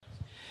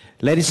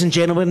Ladies and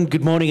gentlemen,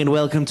 good morning and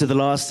welcome to the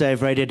last day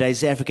of Radio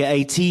Days Africa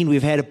 18.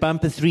 We've had a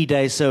bumper 3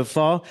 days so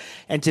far,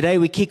 and today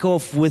we kick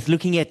off with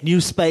looking at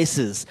new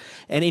spaces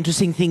and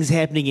interesting things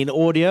happening in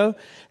audio.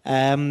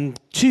 2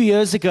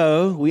 years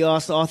ago, we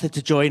asked Arthur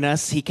to join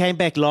us. He came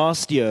back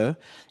last year,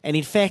 and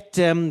in fact,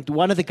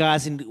 one of the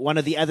guys in one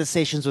of the other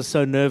sessions was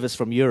so nervous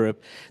from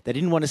Europe, they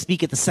didn't want to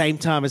speak at the same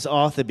time as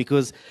Arthur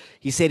because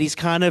he said he's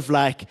kind of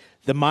like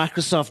the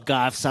Microsoft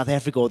guy of South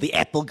Africa or the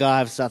Apple guy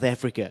of South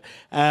Africa.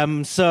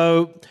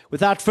 So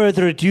without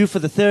further ado, for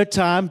the third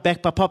time,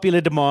 back by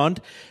popular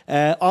demand,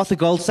 Arthur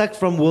Goldstuck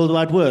from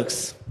Wide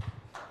Worx.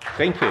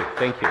 Thank you.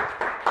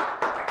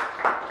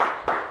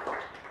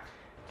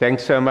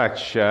 Thanks so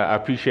much. I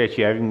appreciate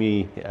you having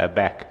me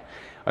back.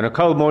 On a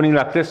cold morning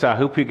like this, I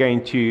hope we're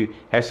going to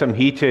have some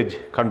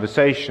heated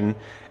conversation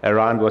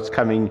around what's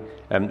coming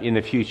in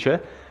the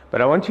future.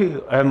 But I want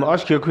to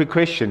ask you a quick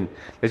question.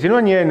 Does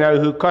anyone here know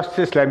who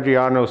Kostas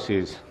Lambrianos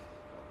is?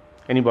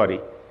 Anybody?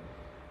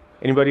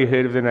 Anybody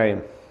heard of the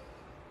name?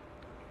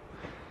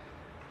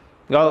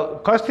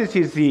 Well, Kostas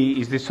is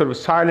the sort of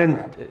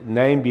silent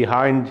name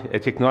behind a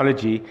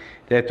technology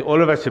that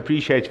all of us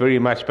appreciate very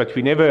much, but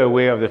we're never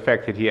aware of the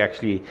fact that he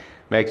actually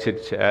makes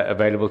it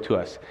available to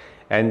us.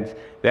 And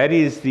that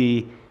is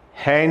the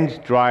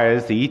hand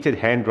dryers, the heated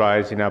hand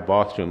dryers in our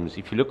bathrooms.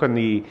 If you look on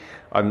the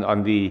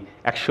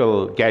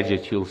actual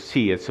gadget, you'll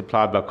see it's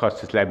supplied by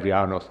Kostas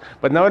Lambrianos.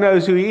 But no one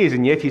knows who he is,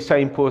 and yet he's so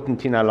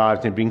important in our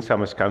lives and brings so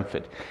much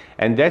comfort.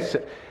 And that's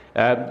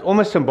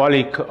almost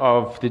symbolic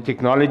of the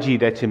technology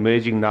that's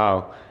emerging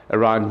now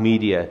around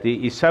media. There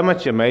is so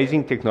much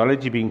amazing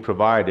technology being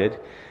provided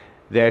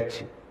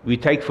that we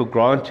take for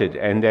granted,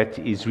 and that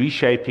is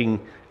reshaping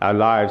our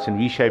lives and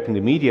reshaping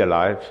the media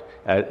lives,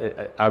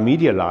 our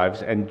media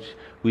lives, and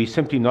we're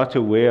simply not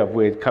aware of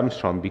where it comes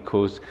from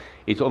because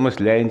it almost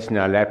lands in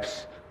our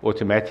laps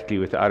automatically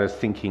without us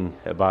thinking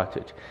about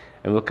it.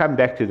 And we'll come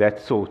back to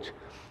that thought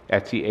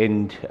at the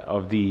end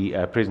of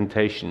the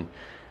presentation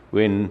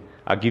when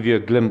I give you a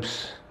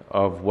glimpse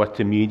of what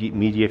the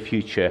media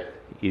future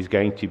is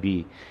going to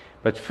be.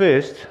 But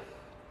first,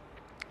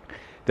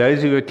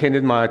 those who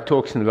attended my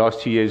talks in the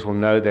last 2 years will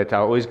know that I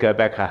always go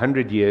back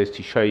 100 years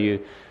to show you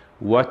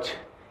what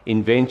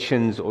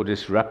inventions or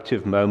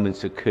disruptive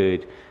moments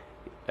occurred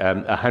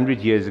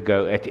 100 years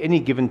ago at any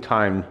given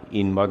time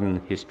in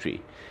modern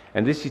history.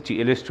 And this is to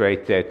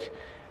illustrate that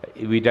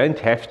we don't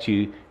have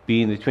to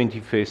be in the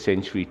 21st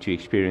century to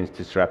experience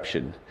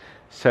disruption.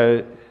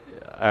 So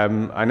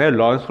I know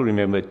Lance will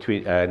remember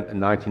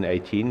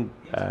 1918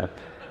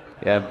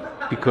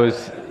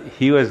 because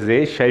he was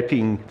there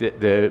shaping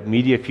the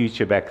media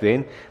future back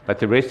then, but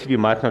the rest of you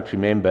might not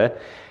remember.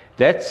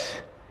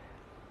 That's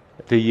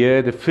the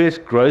year the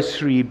first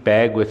grocery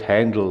bag with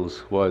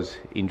handles was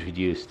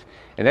introduced.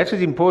 And that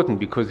was important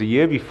because the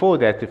year before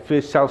that, the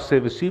first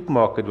self-service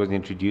supermarket was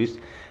introduced,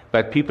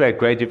 but people had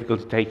great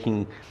difficulty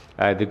taking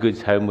the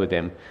goods home with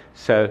them.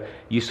 So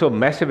you saw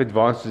massive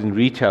advances in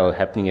retail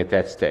happening at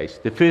that stage.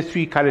 The first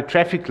 3-color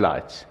traffic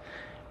lights,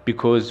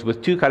 because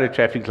with 2-color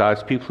traffic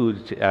lights, people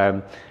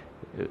would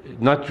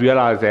not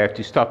realize they have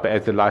to stop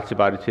as the light's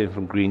about to turn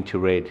from green to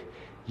red.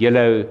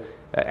 Yellow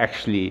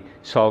actually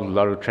solved a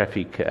lot of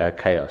traffic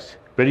chaos.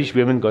 British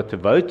women got the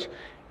vote,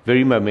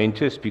 very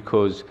momentous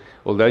because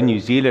although New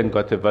Zealand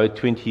got the vote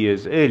 20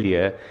 years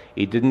earlier,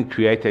 it didn't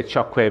create that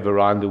shockwave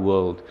around the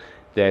world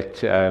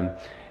that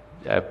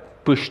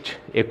pushed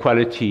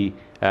equality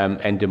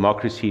and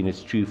democracy in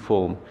its true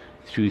form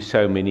through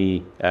so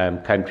many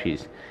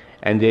countries.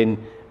 And then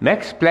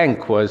Max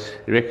Planck was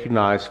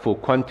recognized for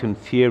quantum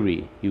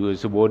theory. He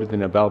was awarded the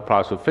Nobel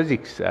Prize for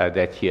Physics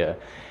that year.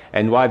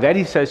 And why that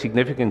is so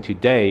significant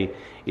today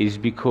is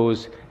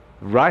because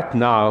right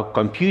now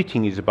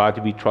computing is about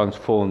to be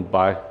transformed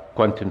by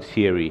quantum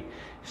theory.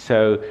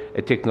 So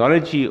a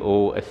technology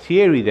or a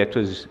theory that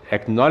was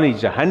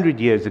acknowledged 100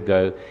 years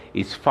ago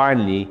is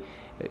finally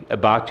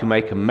about to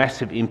make a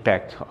massive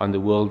impact on the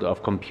world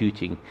of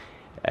computing.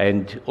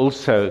 And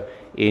also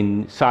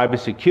in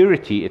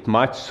cybersecurity, it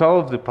might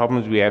solve the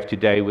problems we have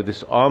today with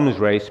this arms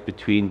race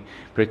between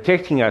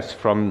protecting us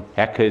from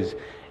hackers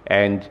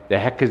and the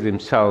hackers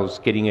themselves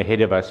getting ahead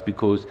of us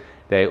because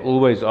they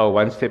always are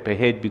one step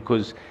ahead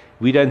because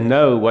we don't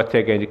know what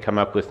they're going to come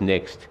up with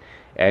next.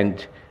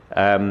 And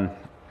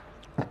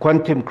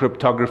quantum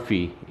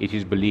cryptography, it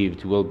is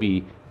believed, will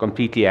be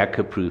completely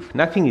hacker-proof.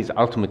 Nothing is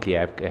ultimately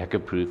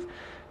hacker-proof.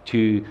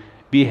 To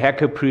be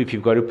hacker-proof,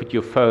 you've got to put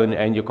your phone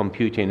and your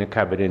computer in a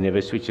cupboard and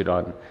never switch it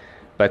on.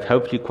 But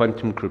hopefully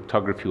quantum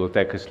cryptography will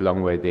take us a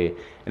long way there.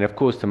 And of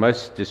course, the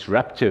most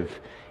disruptive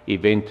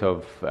event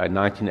of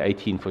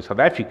 1918 for South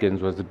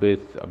Africans was the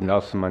birth of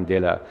Nelson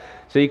Mandela.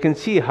 So you can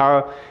see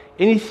how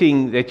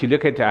anything that you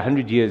look at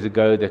 100 years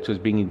ago that was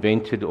being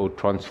invented or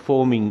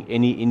transforming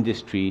any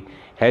industry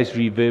has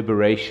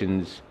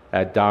reverberations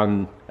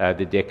down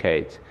the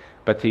decades.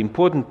 But the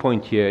important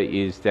point here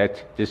is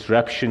that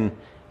disruption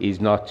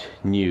is not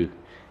new.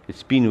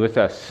 It's been with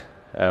us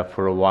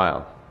for a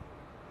while.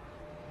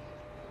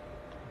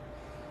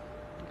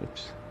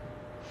 Oops.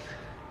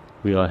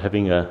 We are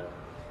having a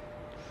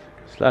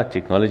slight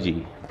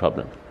technology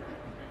problem.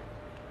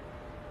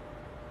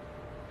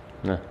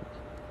 No.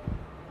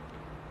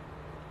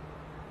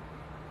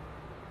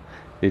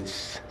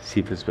 Let's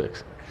see if this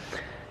works.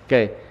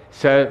 Okay,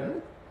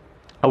 so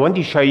I want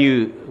to show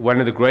you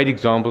one of the great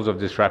examples of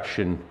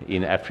disruption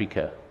in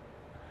Africa.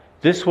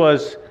 This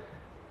was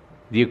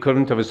the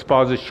equivalent of a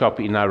spaza shop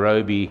in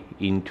Nairobi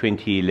in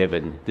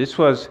 2011. This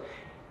was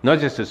not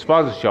just a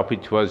spaza shop,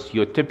 it was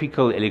your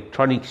typical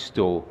electronics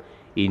store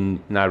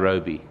in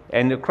Nairobi.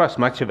 And across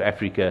much of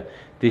Africa,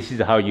 this is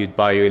how you'd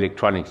buy your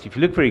electronics. If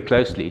you look very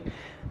closely,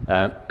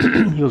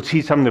 you'll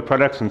see some of the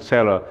products on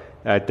sale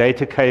are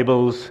data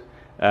cables,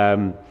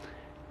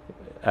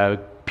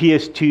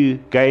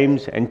 PS2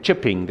 games, and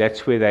chipping.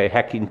 That's where they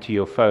hack into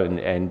your phone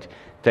and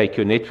take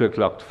your network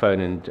locked phone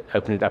and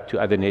open it up to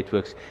other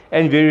networks,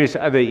 and various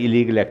other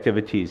illegal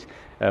activities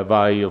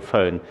via your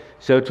phone.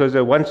 So it was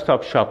a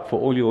one-stop shop for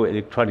all your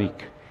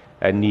electronic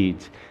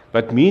needs.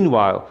 But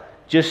meanwhile,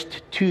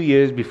 just 2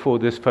 years before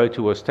this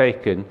photo was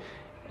taken,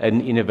 an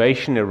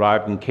innovation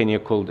arrived in Kenya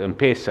called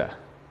M-Pesa,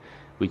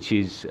 which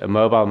is a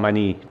mobile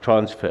money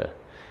transfer.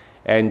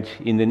 And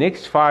in the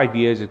next 5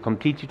 years, it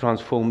completely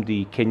transformed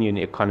the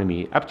Kenyan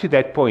economy. Up to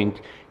that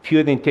point,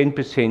 fewer than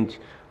 10%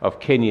 of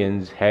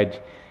Kenyans had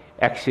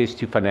access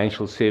to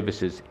financial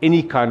services,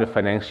 any kind of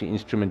financial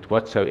instrument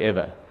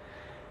whatsoever.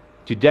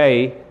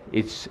 Today,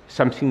 it's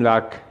something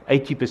like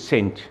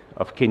 80%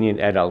 of Kenyan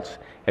adults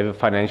have a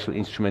financial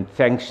instrument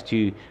thanks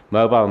to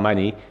mobile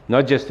money,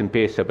 not just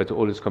M-Pesa, but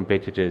all its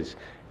competitors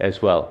as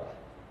well.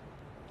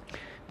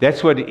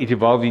 That's what it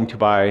evolved into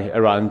by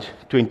around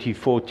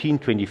 2014,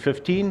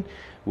 2015,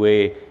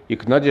 where you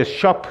could not just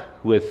shop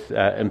with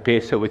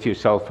M-Pesa with your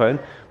cell phone,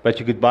 but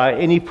you could buy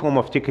any form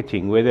of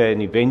ticketing, whether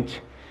an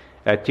event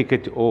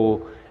ticket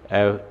or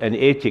an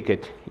air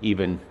ticket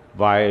even,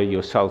 via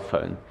your cell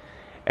phone.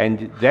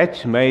 And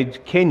that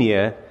made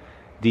Kenya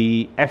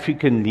the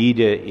African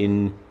leader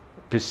in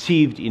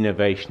perceived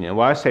innovation. And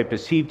why I say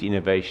perceived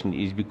innovation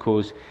is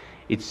because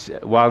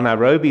while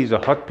Nairobi is a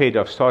hotbed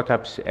of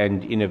startups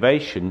and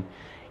innovation,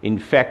 in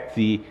fact,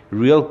 the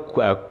real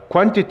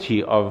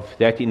quantity of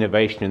that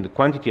innovation and the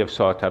quantity of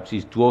startups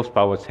is dwarfed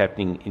by what's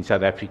happening in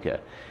South Africa.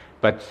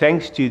 But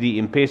thanks to the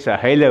M-Pesa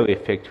halo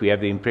effect, we have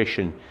the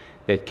impression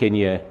that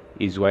Kenya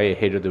is way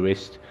ahead of the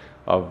rest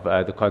of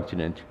the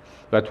continent.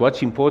 But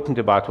what's important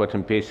about what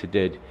M-Pesa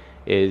did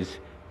is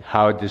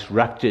how it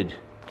disrupted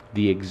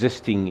the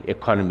existing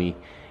economy.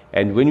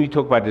 And when we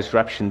talk about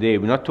disruption there,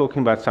 we're not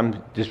talking about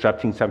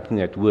disrupting something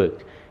that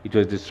worked. It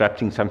was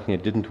disrupting something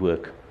that didn't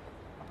work.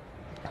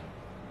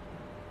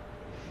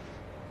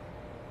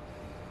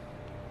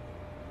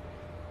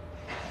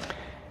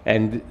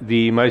 And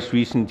the most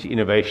recent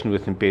innovation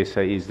with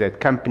M-Pesa is that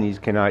companies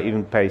can now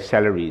even pay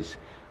salaries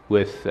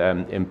with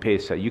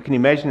M-Pesa. You can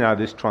imagine how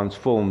this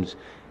transforms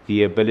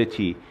the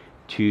ability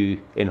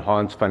to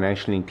enhance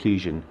financial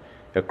inclusion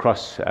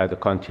across the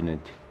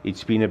continent.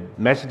 It's been a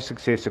massive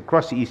success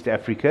across East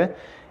Africa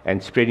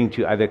and spreading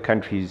to other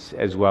countries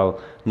as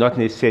well, not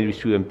necessarily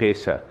through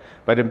M-Pesa.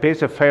 But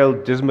M-Pesa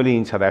failed dismally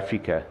in South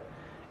Africa,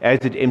 as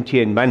did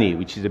MTN Money,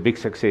 which is a big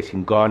success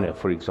in Ghana,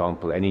 for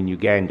example, and in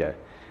Uganda.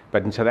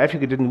 But in South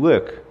Africa, it didn't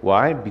work.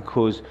 Why?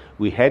 Because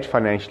we had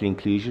financial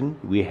inclusion,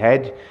 we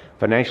had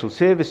financial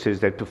services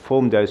that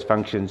performed those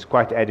functions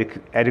quite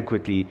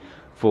adequately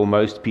for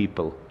most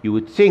people. You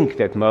would think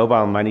that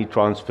mobile money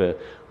transfer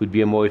would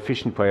be a more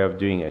efficient way of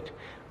doing it.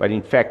 But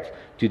in fact,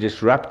 to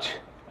disrupt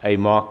a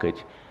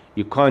market,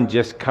 you can't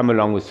just come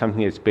along with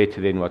something that's better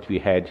than what we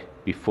had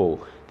before.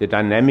 The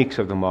dynamics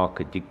of the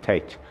market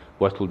dictate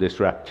what will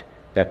disrupt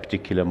that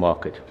particular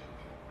market.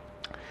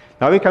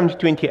 Now we come to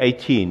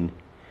 2018.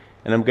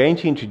 And I'm going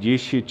to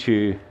introduce you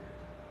to,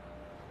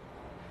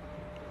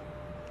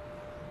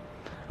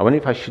 I wonder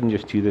if I shouldn't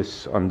just do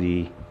this on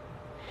the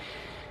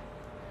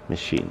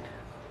machine.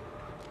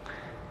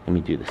 Let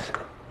me do this.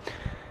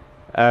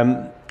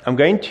 I'm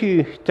going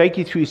to take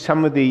you through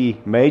some of the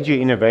major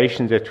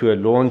innovations that were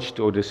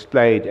launched or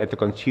displayed at the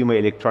Consumer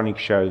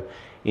Electronics Show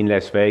in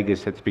Las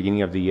Vegas at the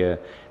beginning of the year,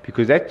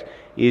 because that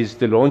is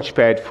the launch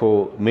pad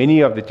for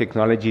many of the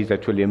technologies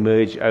that will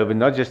emerge over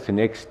not just the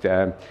next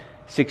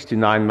 6 to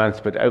 9 months,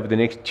 but over the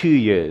next 2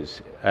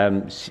 years.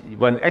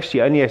 One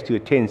actually only has to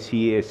attend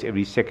CES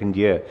every second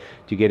year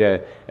to get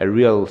a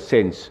real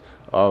sense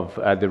of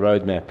the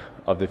roadmap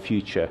of the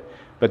future.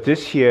 But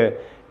this year,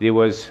 there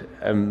was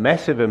a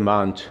massive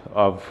amount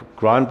of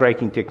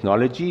groundbreaking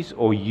technologies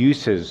or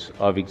uses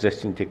of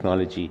existing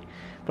technology.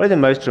 Probably the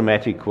most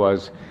dramatic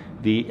was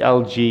the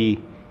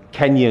LG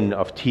canyon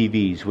of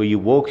TVs, where you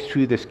walked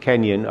through this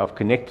canyon of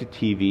connected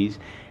TVs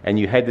and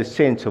you had the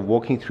sense of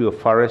walking through a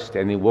forest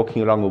and then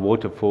walking along a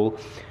waterfall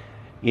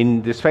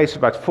in the space of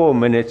about 4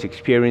 minutes,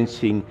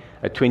 experiencing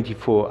a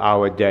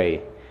 24-hour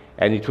day.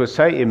 And it was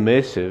so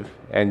immersive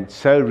and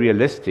so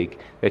realistic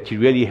that you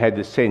really had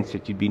the sense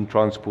that you'd been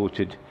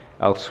transported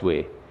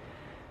elsewhere.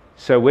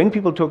 So when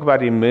people talk about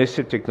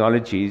immersive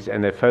technologies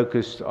and they're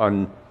focused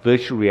on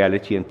virtual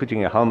reality and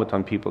putting a helmet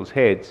on people's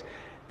heads,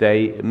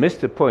 they miss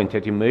the point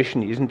that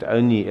immersion isn't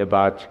only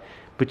about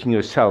putting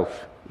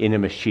yourself in a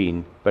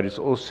machine, but it's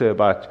also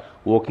about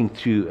walking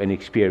through an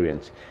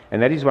experience.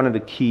 And that is one of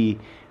the key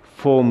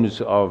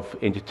forms of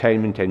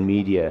entertainment and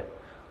media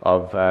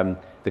of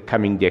the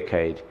coming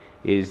decade,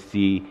 is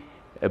the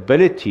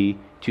ability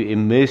to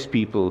immerse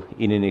people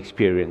in an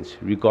experience,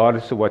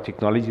 regardless of what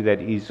technology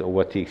that is or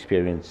what the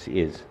experience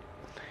is.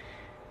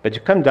 But to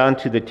come down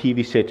to the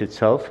TV set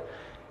itself,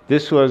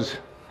 this was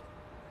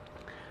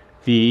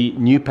the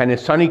new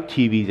Panasonic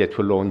TVs that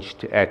were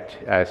launched at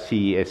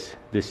CES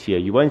this year.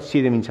 You won't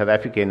see them in South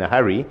Africa in a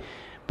hurry,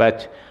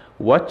 but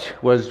what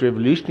was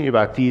revolutionary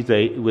about these,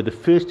 they were the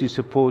first to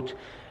support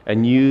a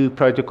new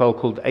protocol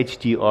called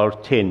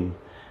HDR10,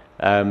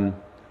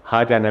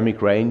 High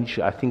Dynamic Range.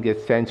 I think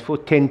it stands for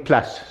 10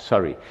 plus,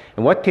 sorry.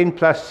 And what 10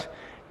 plus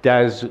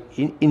does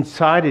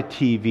inside a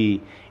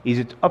TV is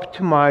it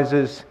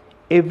optimizes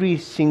every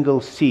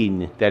single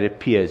scene that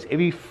appears,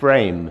 every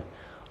frame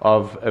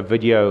of a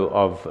video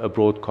of a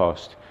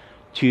broadcast,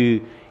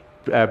 to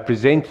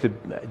present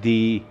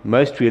the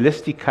most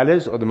realistic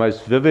colors or the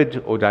most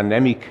vivid or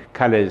dynamic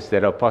colors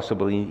that are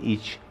possible in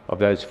each of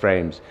those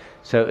frames.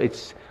 So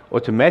it's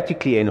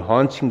automatically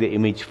enhancing the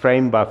image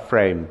frame by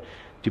frame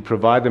to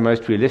provide the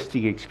most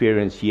realistic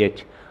experience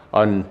yet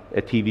on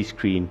a TV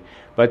screen.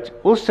 But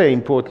also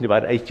important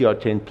about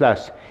HDR10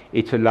 Plus,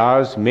 it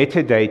allows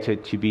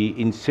metadata to be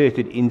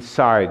inserted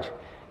inside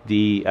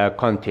the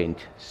content.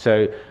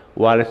 So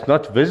while it's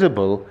not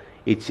visible,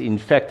 it's in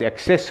fact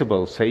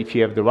accessible. So if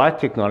you have the right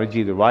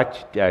technology, the right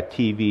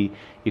TV,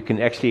 you can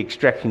actually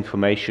extract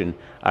information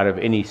out of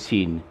any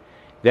scene.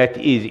 That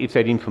is, if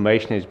that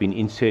information has been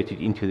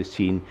inserted into the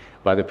scene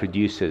by the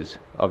producers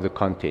of the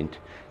content.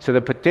 So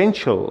the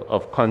potential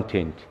of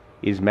content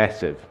is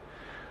massive.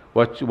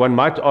 What one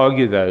might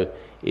argue, though,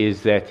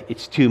 is that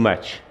it's too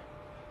much.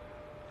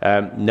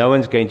 No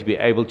one's going to be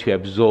able to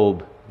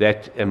absorb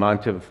that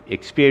amount of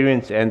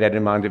experience and that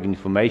amount of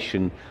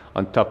information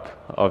on top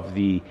of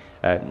the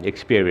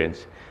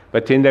experience.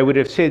 But then they would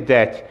have said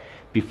that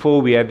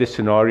before we have this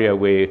scenario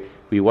where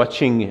we're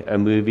watching a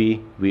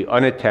movie, we're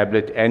on a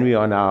tablet, and we're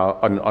on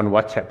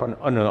WhatsApp,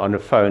 on a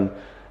phone,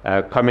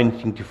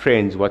 commenting to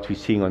friends what we're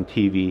seeing on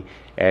TV,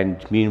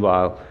 and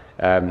meanwhile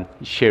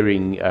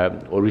sharing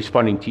or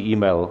responding to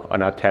email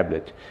on our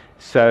tablet.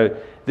 So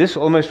this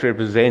almost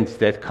represents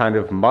that kind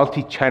of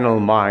multi-channel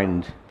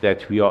mind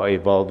that we are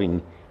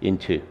evolving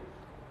into.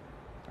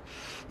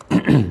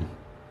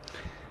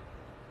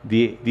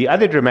 The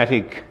other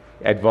dramatic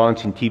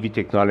advance in TV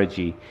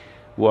technology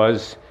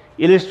was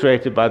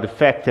illustrated by the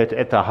fact that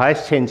at the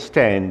Hisense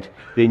stand,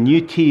 the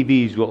new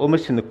TVs were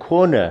almost in the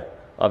corner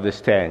of the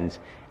stands,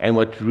 and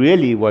what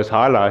really was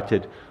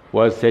highlighted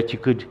was that you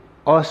could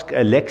ask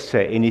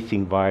Alexa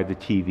anything via the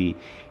TV.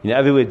 In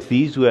other words,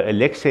 these were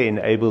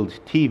Alexa-enabled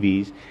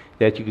TVs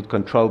that you could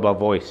control by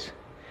voice.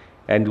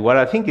 And what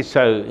I think is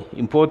so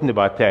important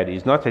about that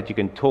is not that you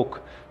can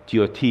talk to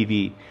your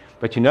TV,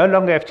 but you no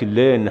longer have to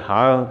learn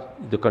how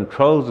the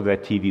controls of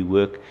that TV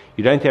work.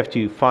 You don't have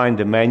to find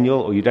a manual,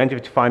 or you don't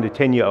have to find a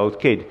 10-year-old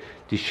kid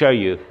to show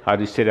you how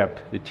to set up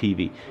the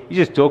TV. You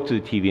just talk to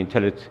the TV and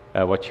tell it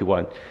what you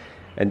want.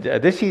 And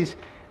this is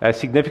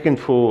significant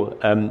for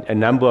a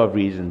number of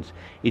reasons.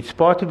 It's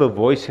part of a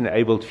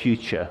voice-enabled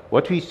future.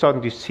 What we're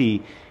starting to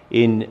see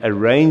in a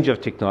range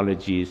of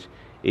technologies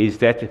is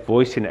that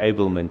voice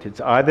enablement. It's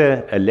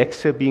either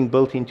Alexa being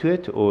built into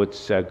it, or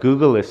it's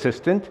Google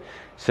Assistant.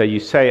 So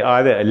you say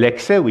either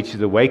Alexa, which is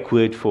the wake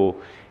word for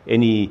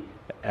any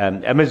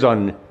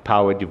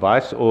Amazon-powered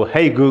device, or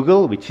Hey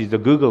Google, which is the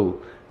Google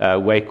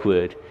wake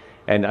word.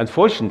 And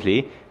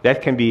unfortunately,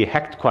 that can be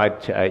hacked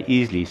quite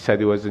easily. So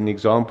there was an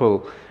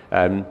example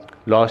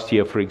last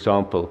year, for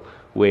example,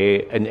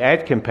 where an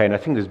ad campaign, I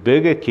think this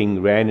Burger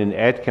King ran an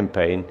ad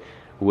campaign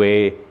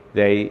where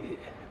they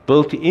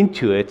built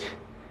into it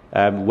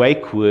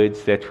wake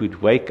words that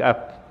would wake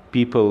up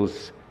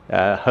people's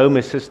home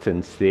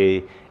assistants,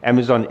 their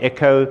Amazon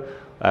Echo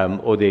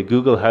or their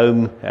Google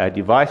Home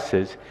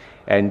devices,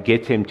 and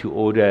get them to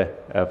order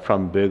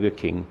from Burger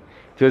King.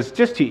 It was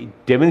just to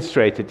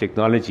demonstrate the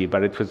technology,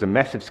 but it was a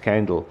massive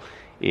scandal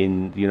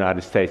in the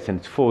United States, and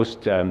it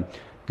forced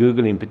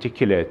Google in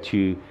particular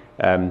to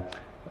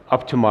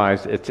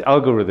optimize its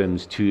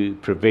algorithms to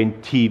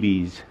prevent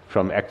TVs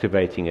from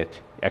activating it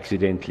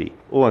accidentally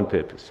or on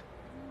purpose.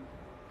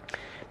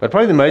 But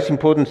probably the most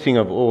important thing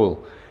of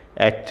all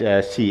at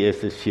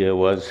CES this year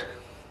was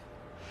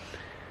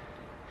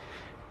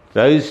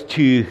those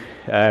two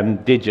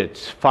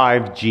digits,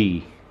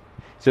 5G.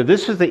 So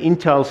this was the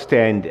Intel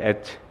stand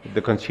at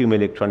the Consumer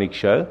Electronics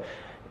Show.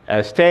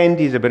 Stand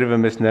is a bit of a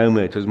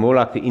misnomer. It was more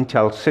like the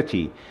Intel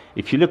City.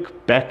 If you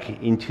look back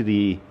into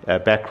the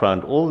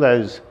background, all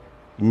those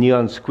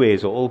neon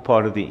squares are all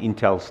part of the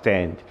Intel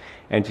stand.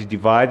 And it's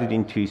divided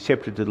into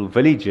separate little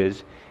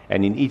villages,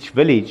 and in each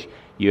village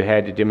you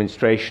had a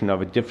demonstration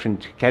of a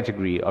different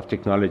category of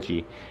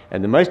technology.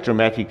 And the most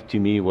dramatic to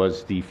me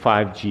was the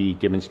 5G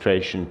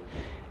demonstration.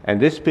 And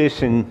this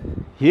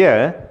person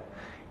here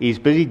is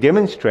busy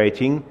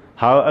demonstrating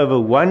how over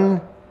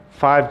one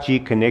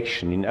 5G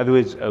connection, in other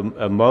words,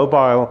 a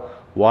mobile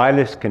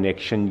wireless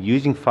connection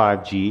using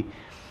 5G,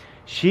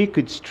 she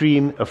could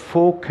stream a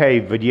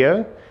 4K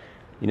video,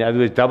 in other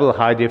words, double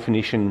high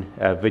definition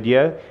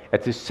video,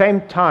 at the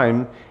same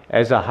time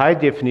as a high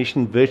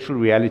definition virtual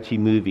reality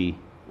movie,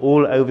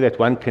 all over that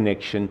one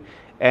connection,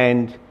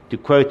 and to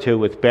quote her,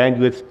 with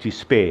bandwidth to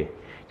spare.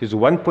 It was a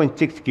 1.6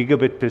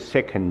 gigabit per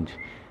second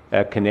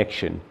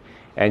connection,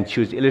 and she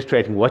was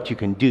illustrating what you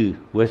can do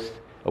with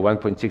a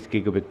 1.6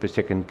 gigabit per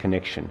second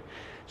connection.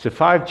 So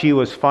 5G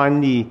was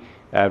finally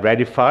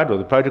ratified, or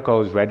the protocol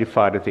was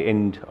ratified at the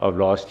end of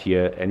last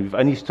year, and we've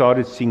only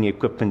started seeing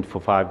equipment for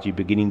 5G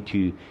beginning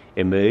to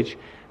emerge.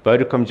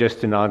 Vodacom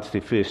just announced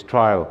their first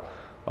trial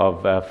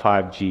of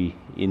 5G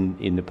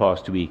in the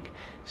past week.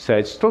 So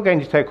it's still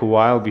going to take a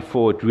while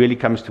before it really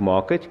comes to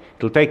market.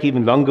 It'll take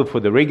even longer for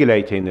the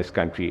regulator in this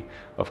country,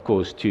 of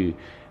course, to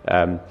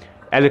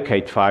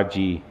allocate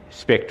 5G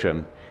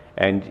spectrum.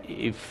 And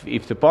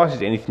if the past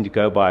is anything to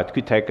go by, it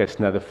could take us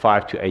another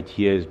 5 to 8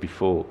 years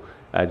before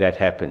that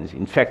happens.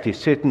 In fact, there's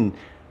certain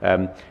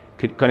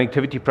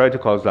connectivity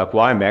protocols like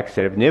WiMAX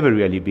that have never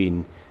really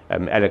been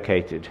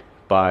allocated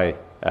by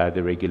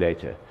the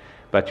regulator.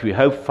 But we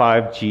hope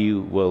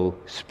 5G will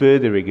spur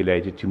the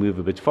regulator to move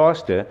a bit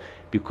faster,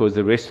 because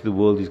the rest of the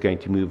world is going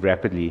to move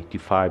rapidly to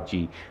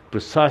 5G,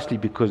 precisely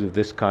because of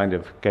this kind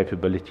of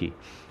capability.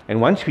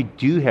 And once we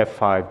do have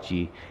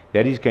 5G,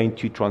 that is going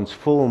to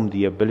transform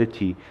the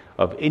ability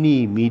of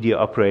any media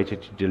operator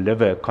to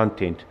deliver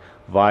content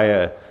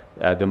via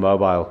the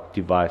mobile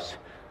device.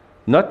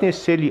 Not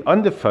necessarily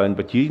on the phone,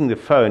 but using the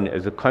phone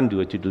as a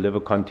conduit to deliver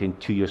content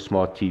to your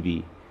smart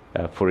TV,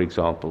 for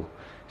example.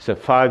 So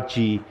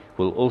 5G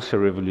will also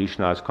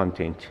revolutionize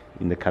content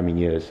in the coming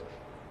years.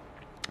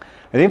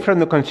 And then from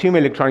the Consumer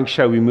Electronics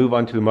Show, we move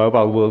on to the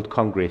Mobile World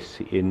Congress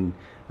in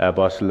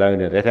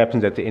Barcelona. That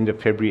happens at the end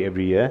of February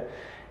every year.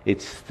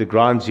 It's the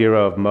ground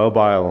zero of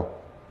mobile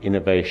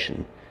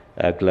innovation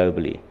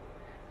globally.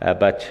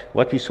 But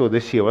what we saw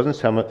this year wasn't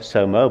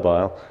so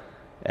mobile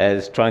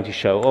as trying to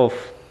show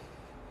off.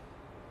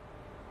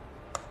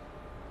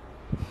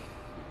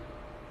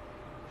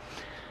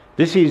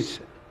 This is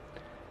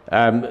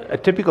a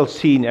typical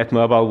scene at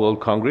Mobile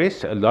World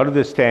Congress. A lot of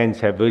the stands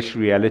have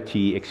virtual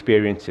reality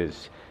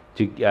experiences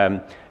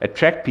to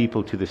attract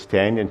people to the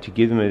stand and to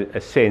give them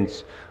a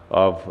sense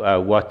of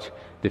what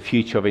the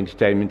future of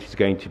entertainment is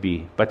going to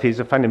be. But there's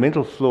a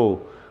fundamental flaw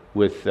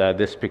with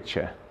this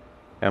picture.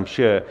 I'm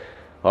sure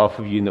half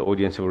of you in the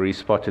audience have already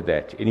spotted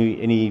that.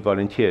 Any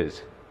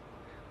volunteers?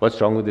 What's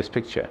wrong with this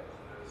picture?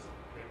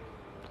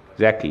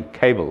 Exactly,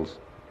 cables.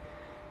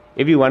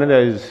 Every one of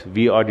those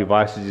VR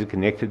devices is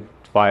connected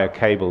via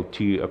cable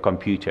to a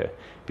computer,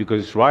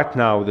 because right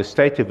now, with the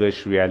state of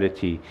virtual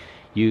reality,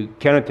 you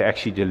cannot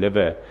actually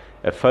deliver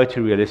a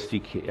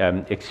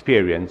photorealistic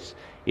experience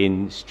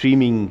in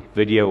streaming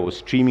video or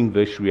streaming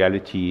virtual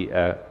reality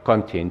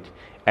content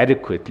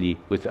adequately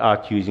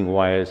without using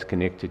wires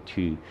connected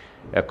to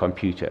a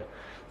computer.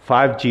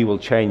 5G will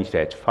change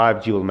that.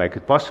 5G will make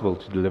it possible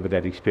to deliver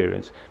that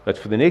experience. But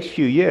for the next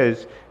few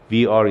years,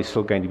 VR is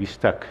still going to be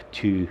stuck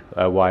to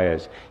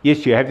wires.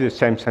 Yes, you have the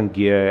Samsung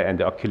Gear and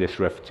the Oculus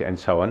Rift and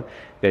so on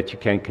that you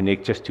can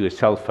connect just to a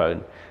cell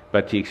phone,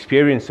 but the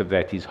experience of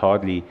that is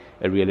hardly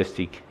a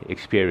realistic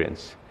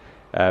experience.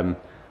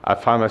 I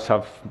find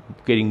myself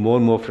getting more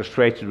and more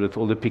frustrated with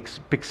all the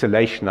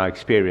pixelation I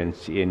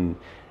experience in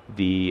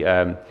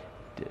the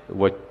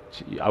what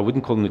I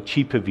wouldn't call them the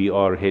cheaper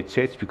VR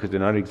headsets, because they're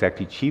not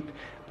exactly cheap,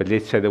 but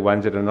let's say the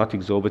ones that are not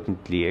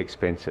exorbitantly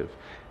expensive.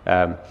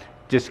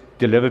 Just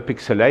deliver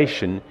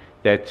pixelation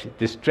that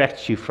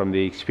distracts you from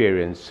the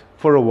experience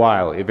for a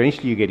while.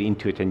 Eventually you get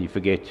into it and you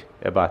forget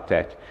about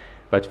that.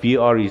 But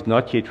VR is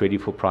not yet ready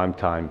for prime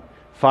time.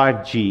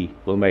 5G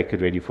will make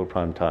it ready for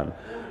prime time.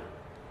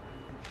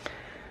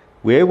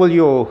 Where will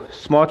your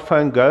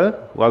smartphone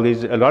go? Well,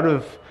 there's a lot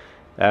of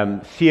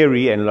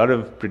theory and a lot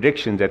of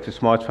prediction that the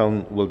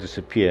smartphone will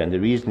disappear. And the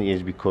reason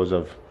is because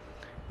of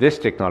this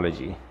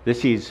technology.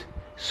 This is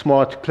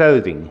smart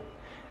clothing.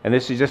 And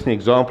this is just an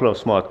example of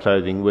smart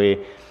clothing where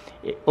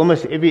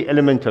almost every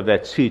element of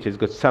that suit has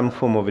got some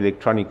form of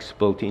electronics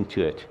built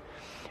into it.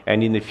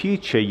 And in the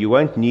future, you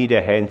won't need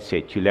a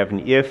handset. You'll have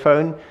an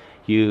earphone.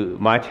 You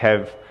might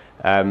have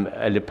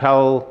a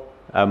lapel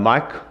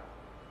mic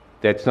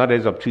that's not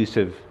as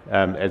obtrusive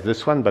as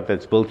this one, but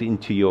that's built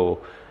into your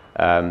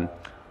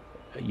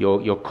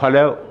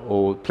collar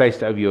or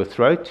placed over your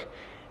throat.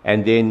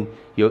 And then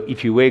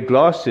if you wear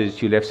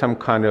glasses, you'll have some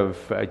kind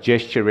of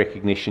gesture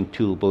recognition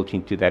tool built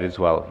into that as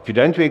well. If you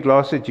don't wear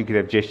glasses, you could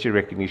have gesture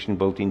recognition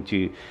built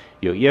into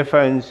your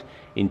earphones,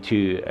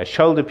 into a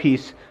shoulder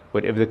piece,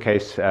 whatever the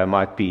case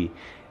might be.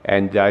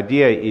 And the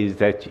idea is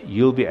that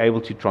you'll be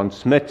able to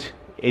transmit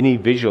any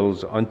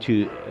visuals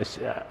onto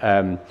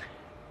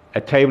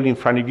a table in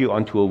front of you,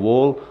 onto a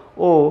wall,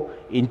 or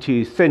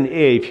into thin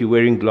air if you're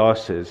wearing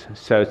glasses.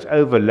 So it's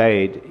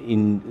overlaid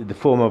in the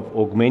form of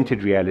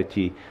augmented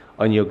reality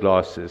on your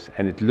glasses,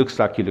 and it looks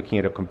like you're looking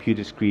at a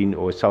computer screen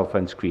or a cell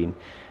phone screen,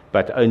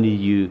 but only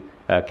you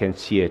can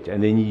see it.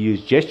 And then you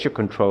use gesture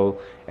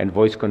control and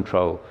voice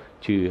control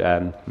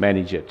to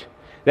manage it.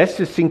 That's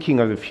the thinking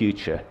of the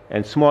future,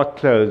 and smart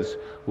clothes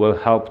will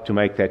help to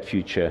make that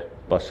future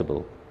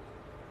possible.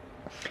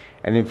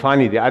 And then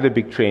finally, the other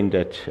big trend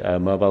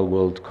at Mobile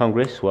World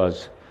Congress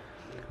was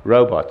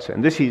robots.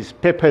 And this is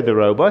Pepper the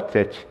robot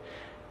that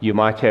you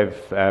might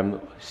have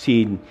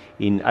seen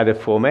in other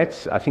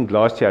formats. I think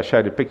last year I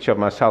showed a picture of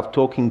myself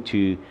talking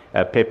to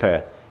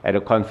Pepper at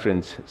a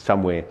conference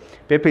somewhere.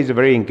 Pepper is a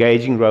very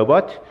engaging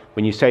robot.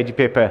 When you say to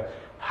Pepper,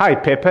 "Hi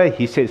Pepper,"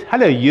 he says,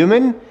 "Hello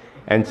human,"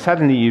 and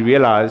suddenly you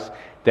realize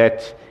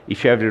that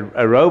if you have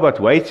a robot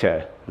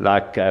waiter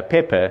like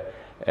Pepper,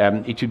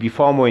 it would be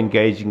far more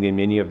engaging than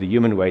many of the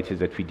human waiters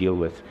that we deal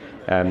with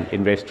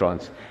in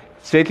restaurants.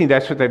 Certainly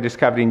that's what they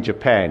discovered in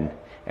Japan,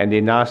 and there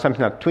are now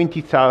something like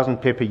 20,000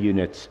 Pepper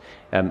units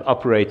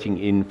operating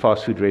in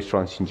fast food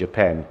restaurants in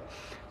Japan.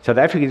 South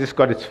Africa just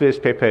got its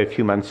first Pepper a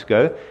few months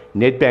ago.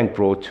 Nedbank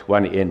brought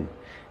one in,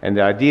 and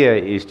the idea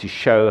is to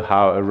show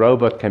how a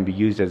robot can be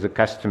used as a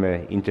customer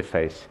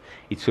interface.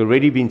 It's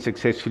already been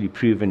successfully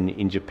proven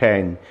in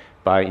Japan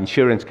by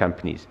insurance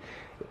companies.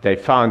 They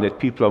found that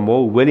people are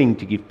more willing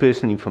to give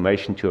personal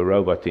information to a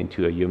robot than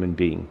to a human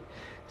being.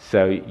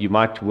 So you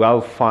might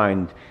well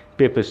find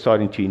Pepper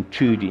starting to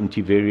intrude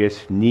into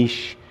various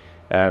niche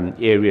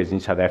areas in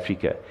South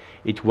Africa.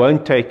 It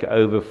won't take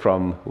over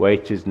from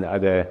waiters and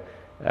other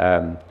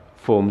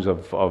forms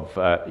of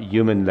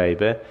human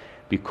labor,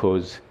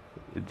 because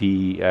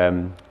the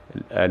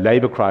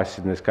labor crisis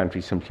in this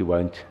country simply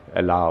won't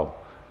allow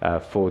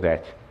for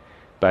that.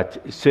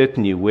 But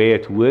certainly where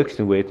it works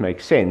and where it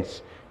makes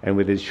sense, and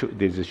where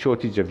there's a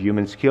shortage of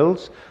human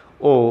skills,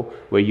 or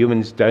where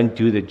humans don't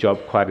do the job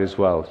quite as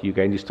well, you're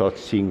going to start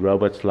seeing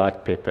robots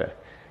like Pepper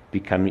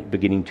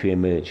beginning to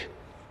emerge.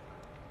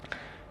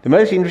 The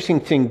most interesting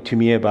thing to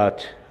me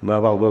about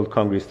Mobile World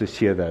Congress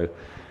this year, though,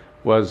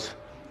 was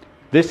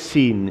this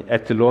scene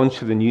at the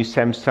launch of the new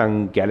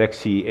Samsung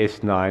Galaxy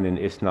S9 and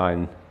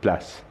S9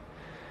 Plus.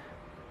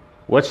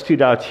 What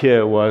stood out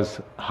here was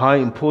how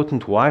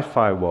important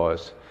Wi-Fi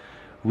was.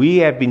 We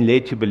have been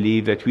led to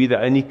believe that we're the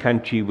only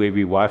country where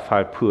we're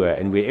Wi-Fi poor,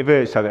 and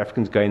wherever South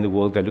Africans go in the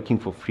world, they're looking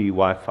for free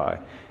Wi-Fi.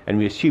 And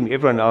we assume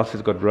everyone else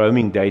has got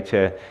roaming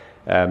data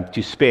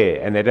to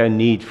spare, and they don't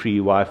need free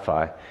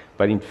Wi-Fi.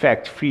 But in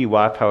fact, free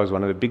Wi-Fi was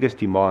one of the biggest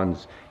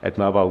demands at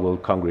Mobile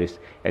World Congress,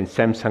 and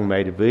Samsung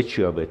made a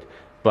virtue of it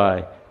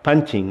by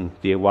punting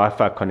their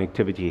Wi-Fi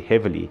connectivity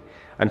heavily.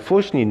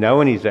 Unfortunately, no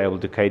one is able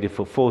to cater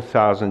for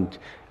 4,000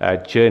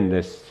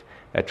 journalists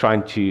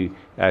trying to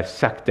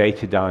suck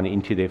data down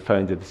into their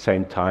phones at the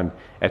same time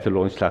at a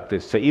launch like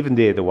this. So even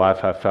there, the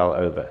Wi-Fi fell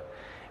over.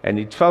 And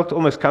it felt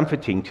almost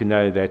comforting to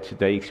know that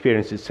they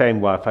experience the same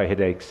Wi-Fi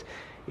headaches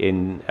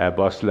in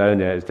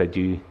Barcelona as they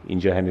do in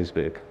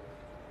Johannesburg.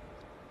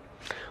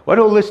 What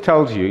all this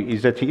tells you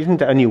is that there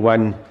isn't only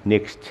one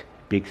next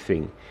big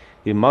thing.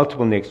 There are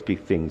multiple next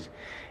big things.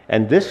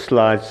 And this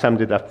slide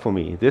summed it up for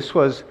me. This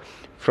was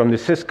from the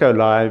Cisco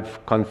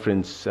Live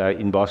conference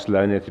in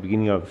Barcelona at the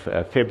beginning of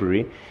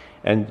February.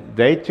 And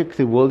they took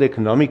the World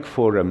Economic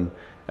Forum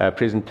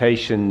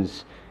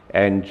presentations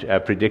and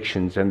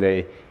predictions, and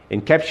they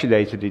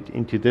encapsulated it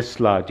into this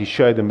slide to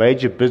show the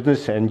major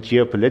business and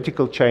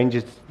geopolitical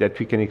changes that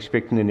we can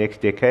expect in the next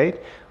decade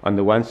on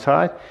the one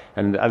side,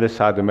 and on the other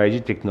side, the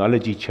major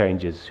technology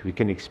changes we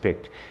can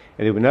expect.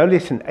 And there were no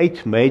less than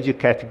 8 major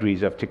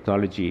categories of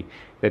technology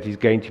that is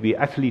going to be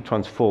utterly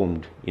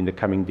transformed in the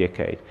coming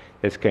decade,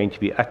 that's going to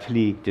be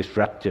utterly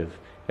disruptive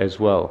as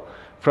well,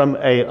 from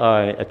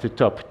AI at the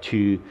top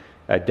to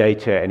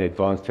data and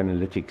advanced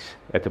analytics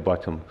at the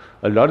bottom.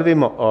 A lot of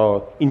them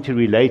are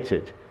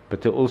interrelated,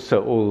 but they're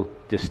also all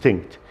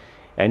distinct.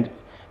 And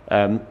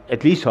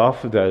at least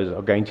half of those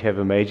are going to have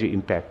a major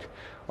impact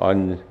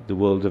on the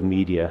world of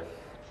media.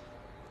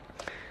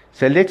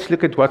 So let's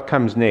look at what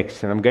comes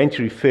next. And I'm going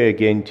to refer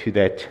again to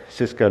that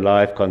Cisco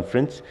Live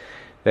conference.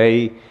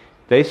 They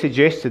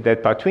suggested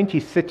that by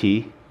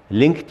 2030,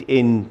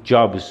 LinkedIn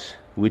jobs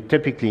would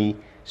typically,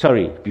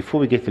 before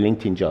we get to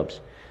LinkedIn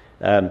jobs,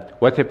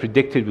 what they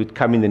predicted would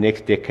come in the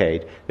next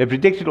decade. They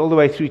predicted all the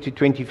way through to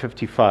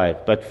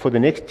 2055, but for the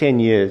next 10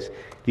 years,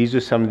 these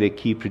were some of their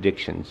key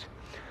predictions.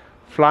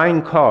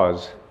 Flying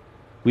cars.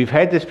 We've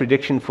had this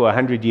prediction for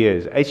 100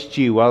 years.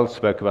 H.G. Wells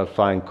spoke about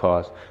flying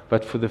cars,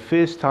 but for the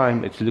first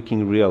time, it's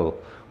looking real.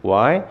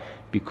 Why?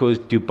 Because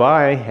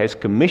Dubai has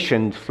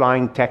commissioned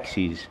flying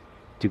taxis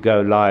to go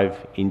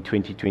live in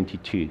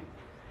 2022.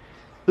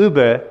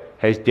 Uber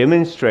has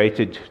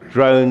demonstrated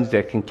drones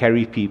that can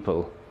carry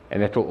people,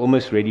 and that are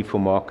almost ready for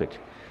market.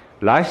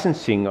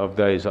 Licensing of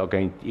those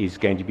is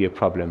going to be a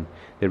problem.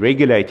 The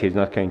regulator is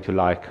not going to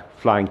like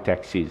flying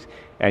taxis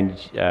and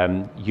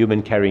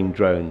human-carrying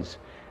drones.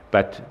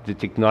 But the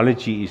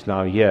technology is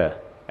now here,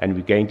 and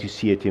we're going to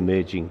see it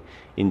emerging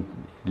in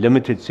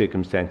limited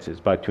circumstances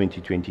by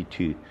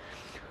 2022.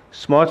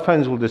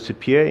 Smartphones will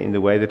disappear in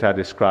the way that I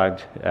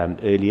described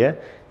earlier.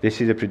 This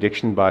is a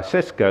prediction by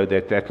Cisco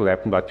that will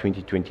happen by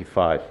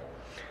 2025.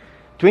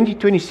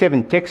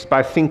 2027, text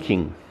by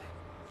thinking.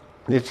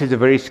 This is a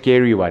very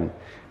scary one.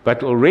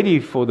 But already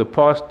for the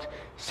past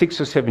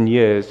 6 or 7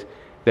 years,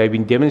 they've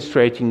been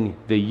demonstrating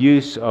the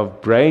use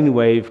of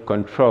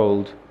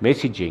brainwave-controlled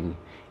messaging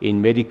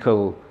in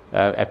medical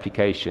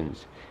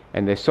applications.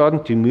 And they're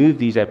starting to move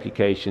these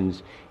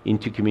applications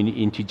into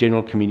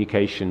general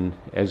communication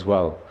as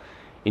well.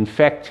 In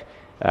fact,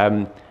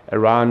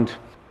 around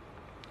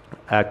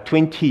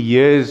 20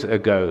 years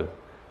ago,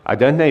 I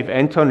don't know if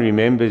Anton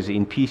remembers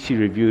in PC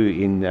Review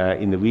in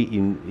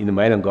the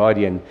Mail and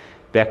Guardian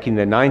back in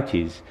the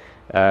 90s,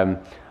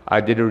 I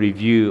did a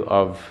review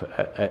of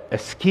a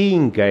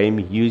skiing game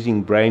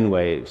using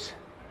brainwaves.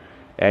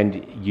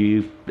 And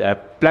you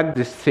plugged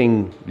this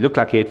thing, looked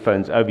like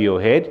headphones, over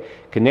your head,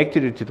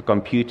 connected it to the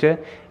computer,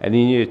 and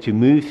then you had to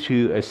move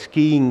through a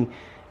skiing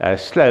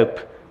slope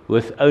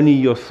with only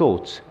your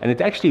thoughts. And it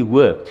actually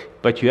worked,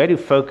 but you had to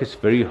focus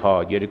very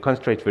hard. You had to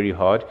concentrate very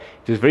hard.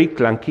 It was very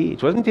clunky.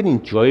 It wasn't an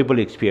enjoyable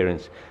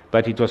experience,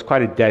 but it was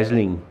quite a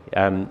dazzling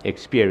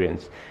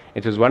experience.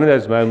 It was one of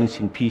those moments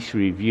in PC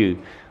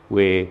Review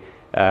where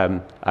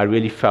I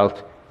really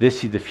felt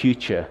this is the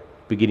future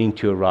beginning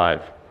to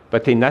arrive.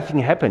 But then nothing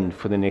happened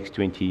for the next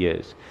 20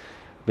 years.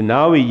 But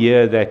now we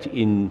hear that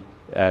in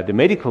the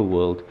medical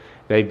world,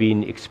 they've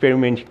been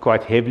experimenting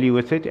quite heavily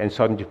with it and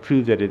starting to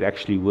prove that it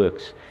actually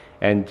works.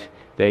 And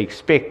they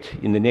expect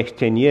in the next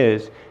 10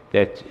 years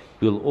that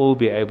we'll all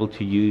be able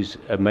to use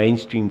a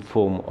mainstream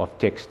form of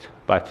text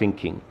by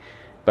thinking.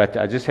 But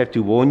I just have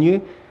to warn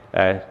you,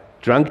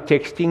 drunk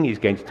texting is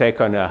going to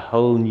take on a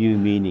whole new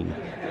meaning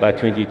by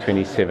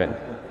 2027.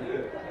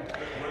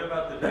 What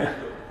about the danger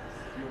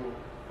of your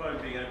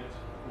phone being able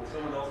to, or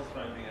someone else's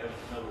phone being able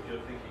to know what you're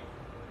thinking?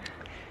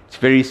 It's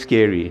very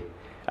scary.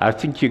 I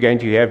think you're going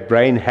to have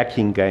brain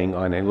hacking going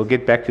on, and we'll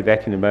get back to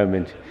that in a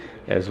moment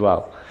as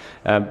well.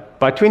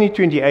 By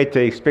 2028,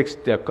 they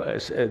expect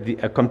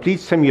a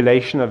complete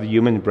simulation of the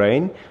human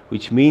brain,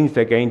 which means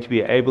they're going to be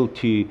able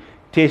to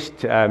test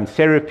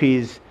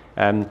therapies,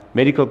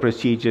 medical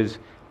procedures,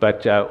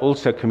 but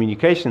also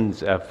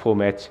communications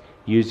formats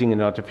using an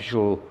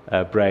artificial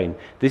brain.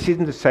 This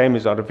isn't the same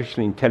as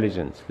artificial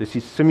intelligence. This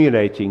is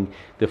simulating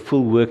the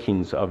full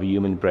workings of a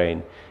human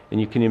brain.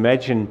 And you can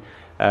imagine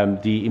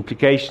the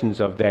implications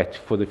of that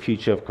for the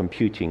future of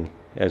computing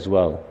as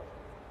well.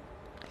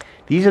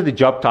 These are the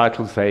job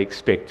titles they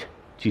expect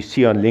to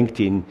see on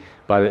LinkedIn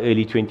by the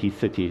early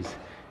 2030s.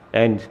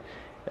 And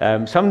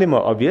some of them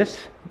are obvious.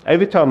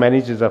 Avatar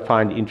managers I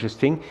find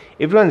interesting.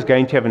 Everyone's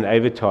going to have an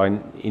avatar,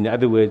 in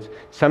other words,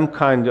 some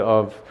kind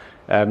of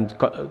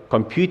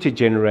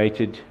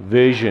computer-generated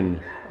version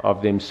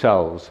of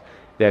themselves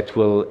that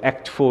will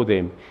act for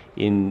them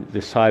in the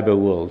cyber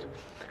world.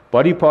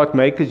 Body part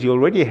makers, you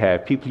already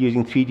have people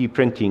using 3D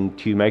printing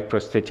to make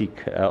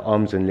prosthetic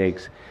arms and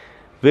legs.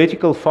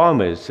 Vertical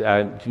farmers,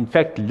 in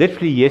fact,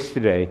 literally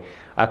yesterday,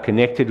 I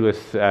connected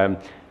with the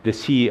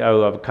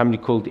CEO of a company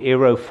called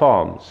Aero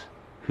Farms,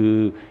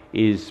 who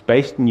is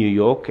based in New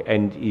York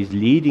and is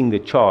leading the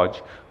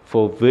charge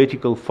for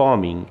vertical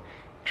farming,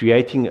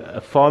 creating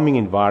a farming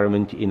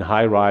environment in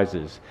high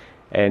rises.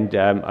 And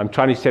I'm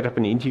trying to set up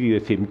an interview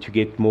with him to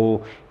get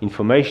more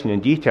information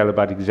and detail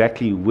about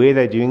exactly where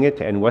they're doing it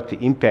and what the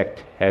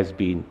impact has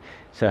been.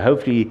 So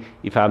hopefully,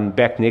 if I'm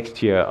back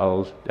next year,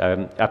 I'll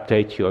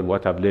update you on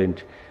what I've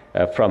learned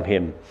from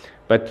him.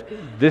 But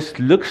this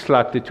looks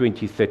like the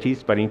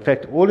 2030s, but in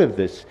fact, all of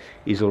this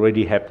is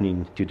already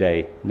happening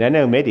today.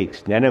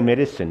 Nanomedics,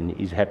 nanomedicine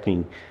is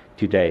happening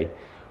today.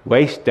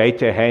 Waste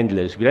data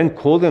handlers, we don't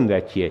call them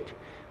that yet,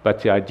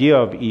 but the idea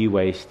of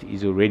e-waste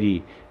is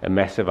already a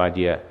massive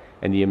idea.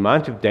 And the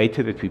amount of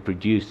data that we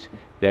produce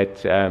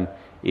that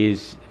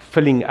is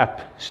filling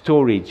up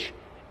storage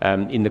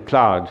in the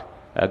cloud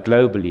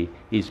globally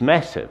is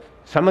massive.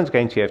 Someone's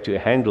going to have to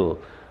handle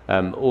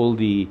all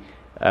the,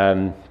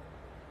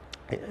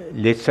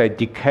 let's say,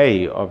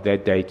 decay of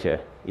that data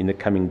in the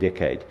coming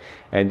decade.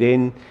 And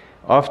then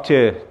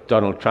after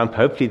Donald Trump,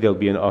 hopefully there'll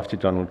be an after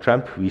Donald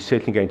Trump, we're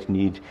certainly going to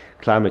need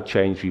climate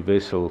change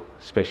reversal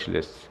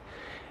specialists.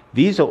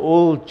 These are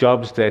all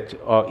jobs that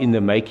are in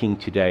the making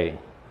today.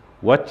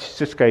 What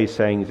Cisco is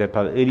saying is that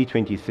by the early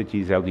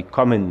 2030s, there'll be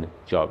common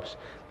jobs.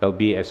 They'll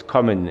be as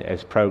common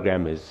as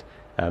programmers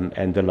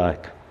and the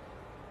like.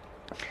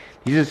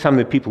 These are some of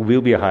the people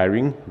we'll be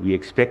hiring, we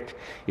expect,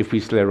 if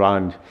we're still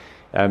around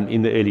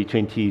in the early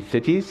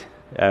 2030s.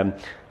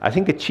 I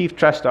think a chief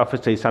trust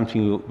officer is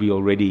something we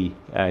already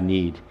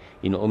need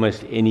in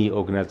almost any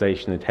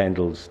organization that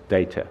handles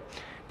data.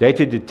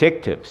 Data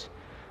detectives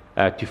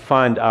to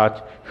find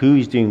out who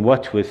is doing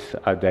what with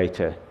our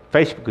data.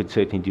 Facebook could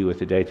certainly do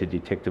with a data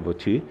detective or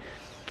two.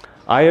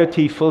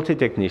 IoT filter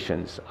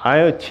technicians.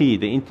 IoT,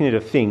 the Internet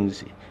of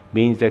Things,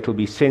 means that there will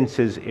be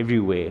sensors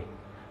everywhere.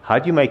 How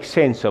do you make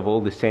sense of all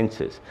the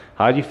sensors?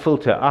 How do you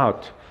filter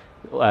out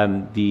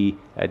the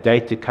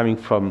data coming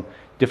from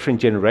different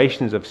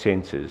generations of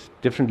sensors,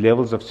 different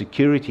levels of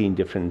security in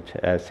different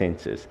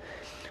sensors?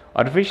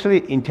 Artificial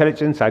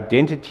intelligence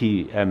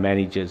identity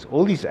managers,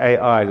 all these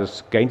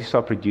AIs are going to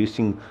start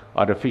producing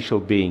artificial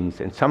beings,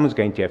 and someone's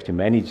going to have to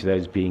manage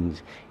those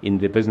beings in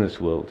the business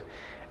world.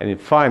 And then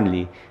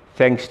finally,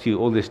 thanks to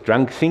all this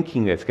drunk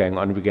thinking that's going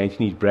on, we're going to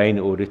need brain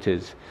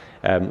auditors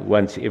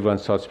once everyone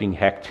starts being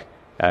hacked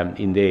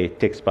in their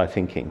text by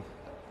thinking.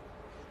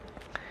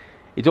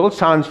 It all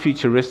sounds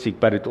futuristic,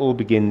 but it all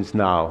begins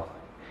now.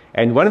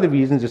 And one of the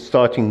reasons it's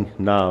starting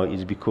now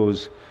is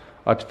because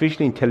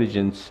artificial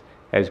intelligence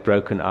has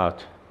broken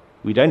out.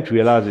 We don't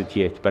realize it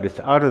yet, but it's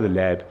out of the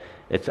lab,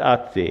 it's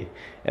out there.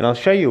 And I'll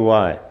show you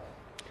why.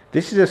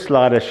 This is a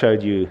slide I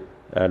showed you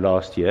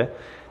last year.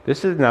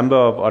 This is the number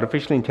of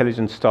artificial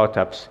intelligence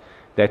startups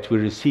that were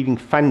receiving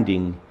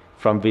funding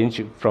from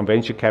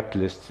venture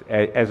capitalists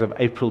as of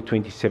April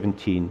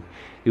 2017.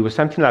 It was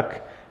something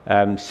like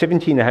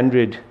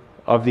 1,700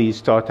 of these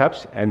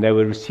startups, and they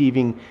were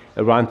receiving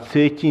around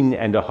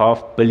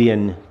 $13.5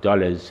 billion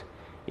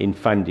in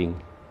funding.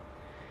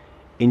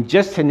 In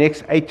just the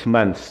next 8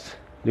 months,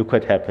 look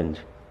what happened.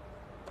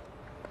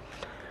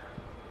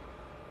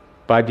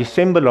 By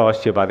December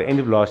last year, by the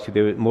end of last year,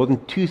 there were more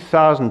than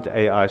 2,000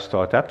 AI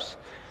startups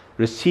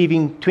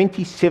receiving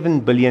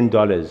 $27 billion.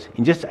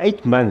 In just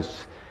 8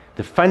 months,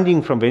 the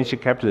funding from venture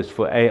capitalists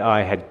for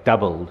AI had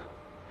doubled.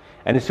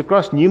 And it's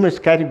across numerous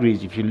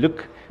categories, if you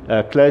look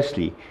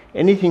closely.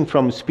 Anything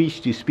from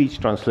speech-to-speech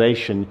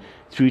translation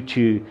through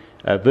to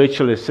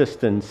virtual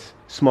assistants,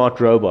 smart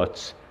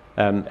robots,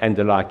 and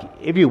the like.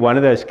 Every one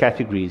of those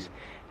categories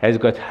has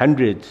got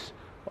hundreds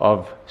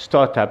of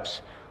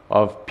startups,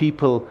 of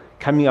people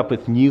coming up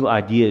with new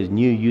ideas,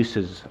 new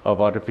uses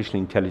of artificial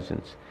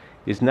intelligence.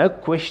 There's no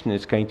question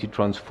it's going to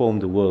transform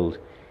the world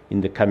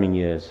in the coming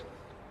years.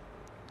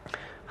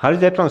 How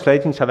does that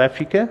translate in South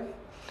Africa?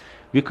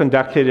 We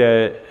conducted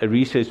a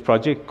research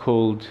project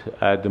called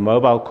the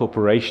Mobile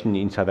Corporation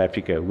in South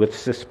Africa with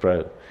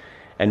CISPRO.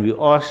 And we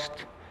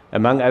asked,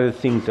 among other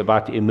things,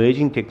 about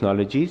emerging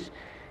technologies,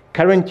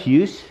 current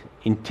use,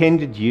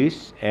 intended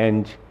use,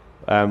 and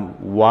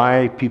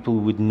why people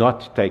would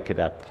not take it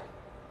up.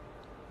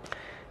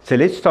 So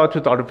let's start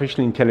with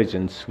artificial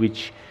intelligence,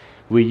 which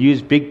we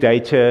use big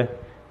data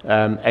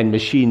and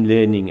machine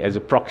learning as a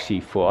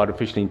proxy for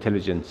artificial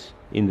intelligence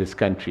in this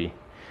country.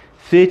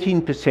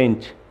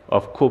 13%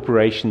 of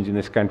corporations in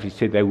this country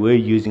said they were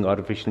using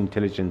artificial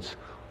intelligence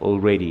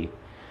already.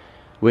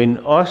 When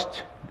we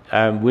asked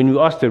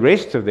the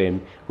rest of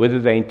them whether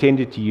they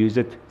intended to use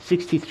it,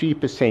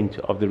 63%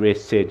 of the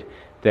rest said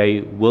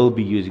they will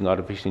be using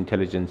artificial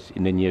intelligence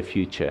in the near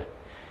future.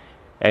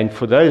 And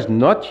for those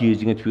not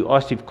using it, we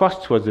asked if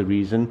cost was the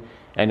reason,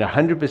 and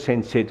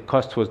 100% said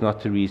cost was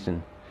not the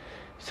reason.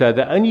 So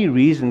the only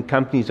reason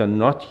companies are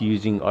not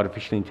using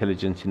artificial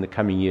intelligence in the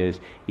coming years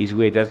is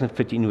where it doesn't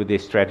fit in with their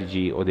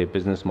strategy or their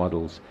business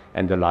models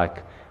and the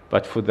like.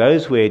 But for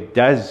those where it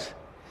does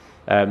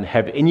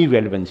have any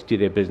relevance to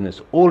their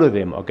business, all of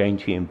them are going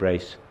to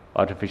embrace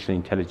artificial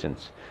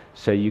intelligence.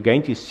 So you're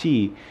going to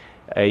see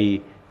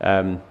a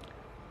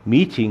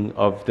meeting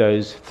of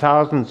those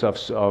thousands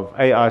of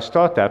AI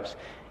startups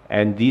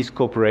and these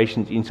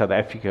corporations in South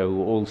Africa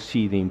who all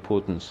see the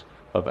importance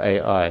of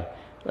AI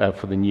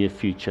for the near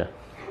future.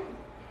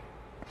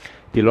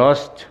 The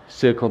last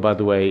circle, by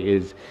the way,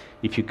 is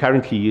if you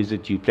currently use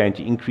it, you plan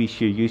to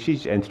increase your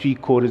usage, and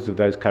 3/4 of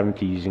those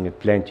currently using it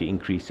plan to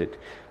increase it.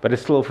 But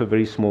it's still off a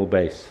very small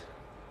base.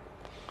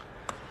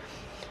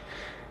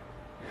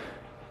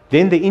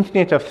 Then the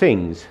Internet of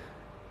Things,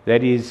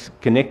 that is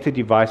connected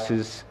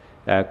devices,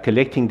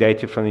 collecting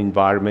data from the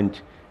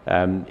environment,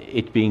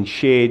 it being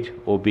shared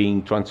or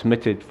being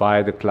transmitted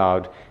via the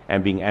cloud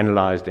and being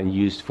analyzed and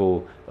used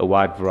for a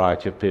wide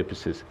variety of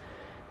purposes.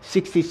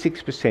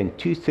 66%,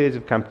 2/3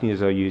 of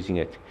companies are using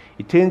it.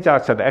 It turns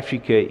out South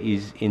Africa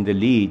is in the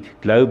lead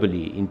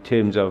globally in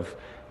terms of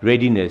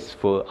readiness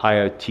for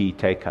IoT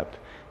take-up.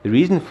 The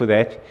reason for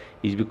that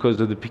is because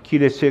of the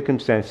peculiar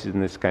circumstances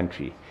in this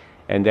country,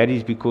 and that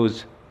is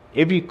because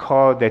every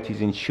car that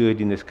is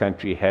insured in this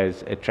country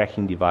has a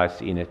tracking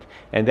device in it,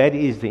 and that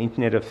is the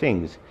Internet of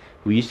Things.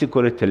 We used to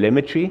call it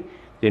telemetry,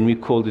 then we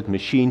called it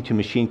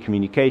machine-to-machine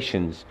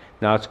communications.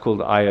 Now it's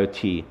called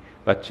IoT,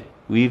 but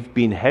we've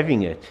been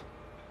having it,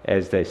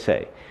 as they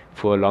say,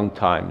 for a long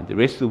time. The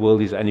rest of the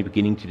world is only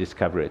beginning to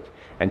discover it.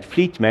 And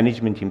fleet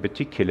management in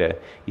particular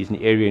is an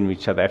area in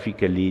which South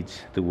Africa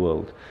leads the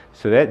world.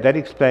 So that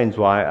explains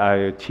why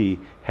IoT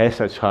has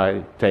such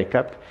high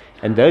take-up.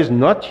 And those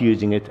not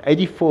using it,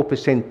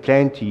 84%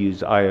 plan to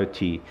use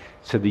IoT.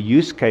 So the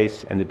use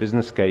case and the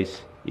business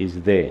case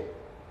is there.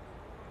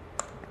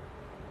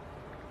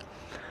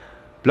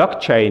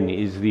 Blockchain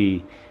is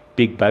the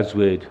big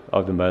buzzword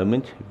of the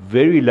moment.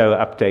 Very low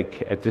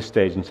uptake at this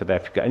stage in South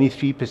Africa. Only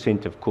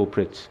 3% of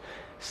corporates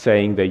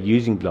saying they're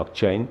using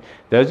blockchain.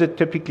 Those are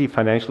typically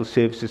financial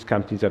services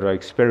companies that are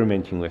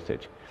experimenting with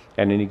it.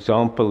 And an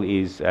example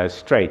is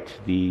Straight,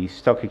 the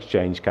stock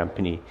exchange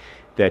company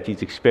that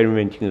is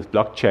experimenting with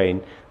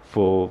blockchain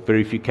for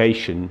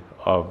verification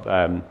of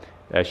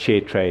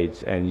share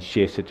trades and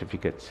share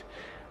certificates.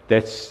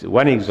 That's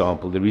one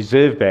example. The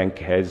Reserve Bank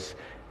has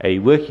a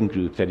working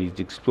group that is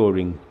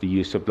exploring the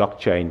use of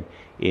blockchain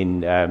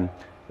in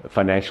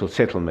financial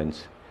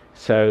settlements.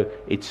 So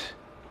it's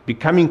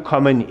becoming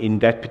common in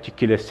that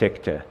particular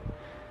sector.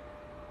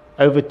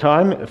 over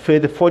time, a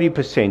further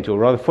 40%, or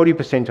rather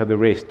 40% of the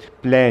rest,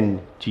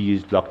 plan to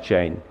use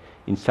blockchain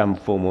in some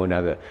form or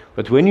another.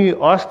 But when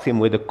you ask them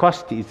whether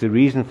cost is the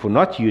reason for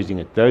not using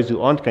it, those who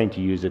aren't going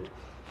to use it,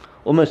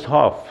 almost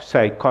half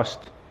say cost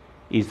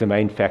is the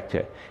main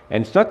factor.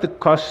 And it's not the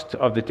cost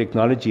of the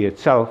technology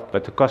itself,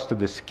 but the cost of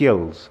the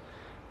skills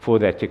for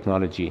that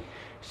technology.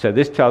 So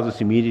this tells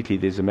us immediately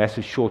there's a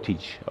massive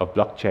shortage of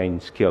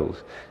blockchain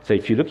skills. So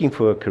if you're looking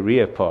for a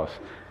career path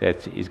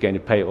that is going to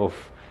pay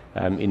off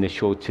in the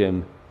short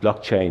term,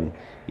 blockchain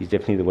is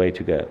definitely the way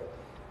to go.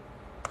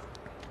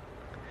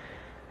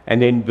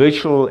 And then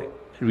virtual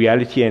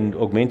reality and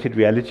augmented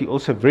reality,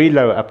 also very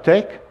low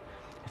uptake,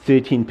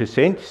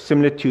 13%,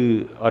 similar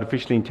to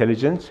artificial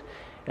intelligence,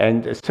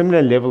 and a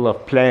similar level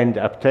of planned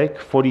uptake,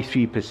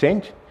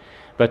 43%.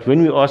 But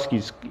when we ask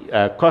is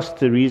cost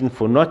the reason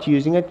for not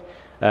using it,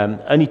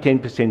 only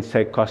 10%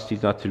 say cost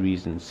is not the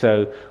reason.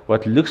 So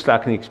what looks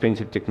like an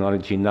expensive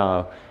technology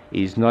now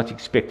is not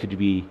expected to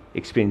be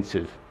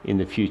expensive in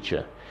the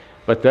future.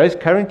 But those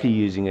currently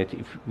using it,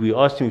 if we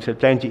asked them if they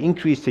plan to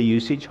increase their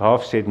usage,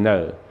 half said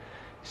no.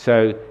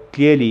 So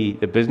clearly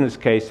the business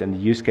case and the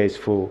use case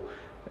for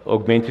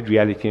augmented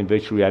reality and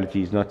virtual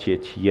reality is not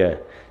yet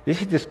here.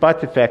 This is despite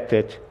the fact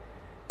that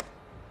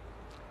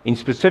in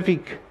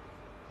specific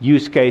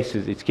use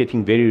cases it's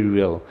getting very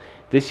real.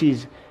 This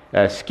is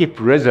Skip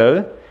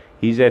Rizzo.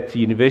 He's at the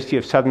University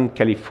of Southern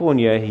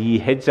California. He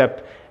heads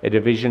up a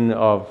division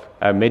of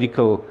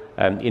medical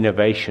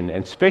innovation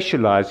and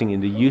specializing in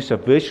the use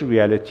of virtual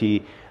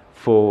reality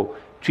for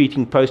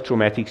treating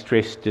post-traumatic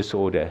stress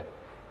disorder,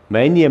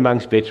 mainly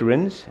amongst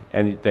veterans,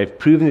 and they've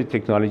proven the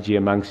technology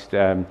amongst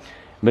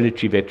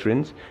military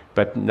veterans,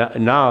 but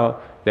now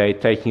they're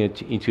taking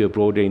it into a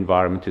broader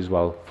environment as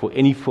well. For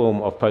any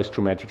form of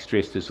post-traumatic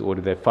stress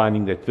disorder, they're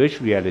finding that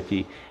virtual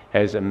reality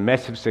has a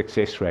massive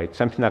success rate,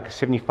 something like a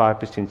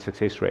 75%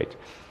 success rate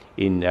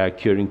in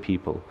curing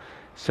people.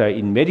 So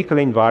in medical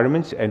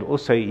environments and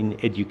also in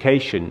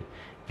education,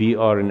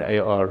 VR and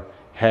AR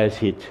has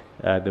hit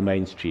the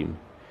mainstream.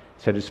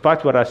 So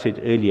despite what I said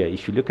earlier,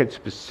 if you look at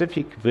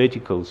specific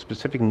verticals,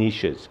 specific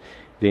niches,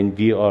 then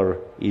VR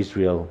is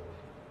real.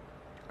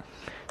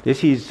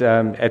 This is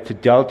at the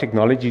Dell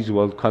Technologies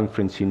World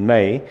Conference in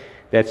May.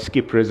 That's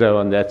Skip Rizzo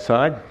on that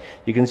side.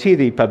 You can see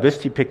the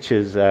publicity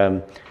pictures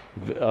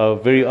are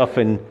very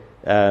often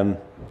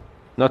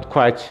not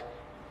quite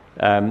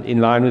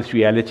in line with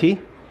reality,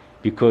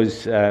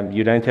 because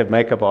you don't have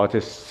makeup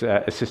artists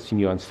assisting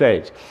you on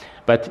stage.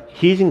 But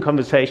he's in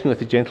conversation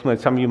with a gentleman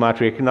that some of you might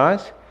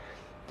recognize.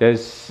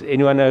 Does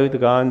anyone know who the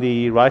guy on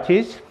the right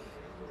is?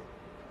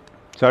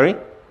 Sorry?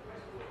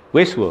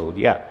 Westworld,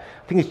 yeah.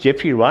 I think it's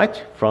Jeffrey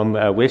Wright from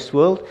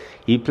Westworld.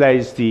 He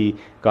plays the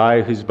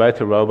guy who's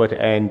both a robot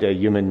and a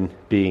human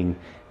being.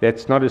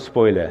 That's not a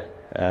spoiler,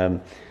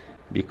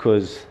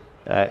 because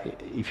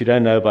if you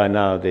don't know by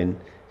now, then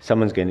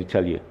someone's going to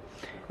tell you.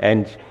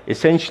 And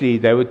essentially,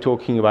 they were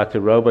talking about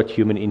the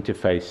robot-human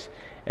interface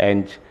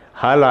and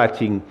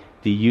highlighting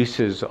the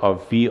uses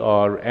of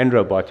VR and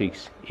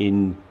robotics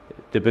in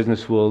the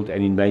business world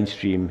and in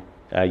mainstream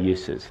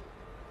uses.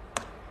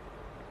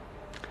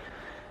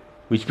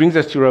 Which brings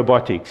us to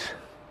robotics.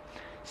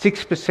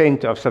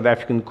 6% of South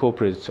African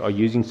corporates are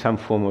using some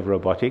form of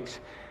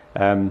robotics.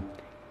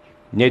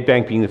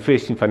 Nedbank being the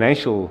first in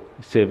financial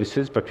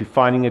services, but we're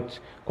finding it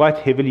quite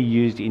heavily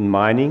used in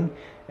mining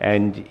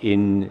and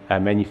in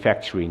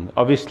manufacturing.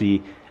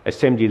 Obviously,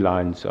 assembly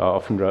lines are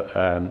often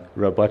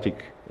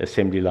robotic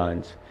assembly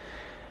lines.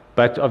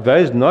 But of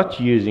those not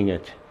using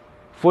it,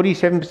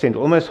 47%,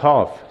 almost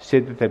half,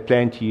 said that they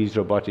plan to use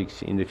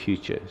robotics in the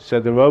future. So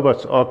the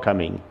robots are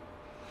coming.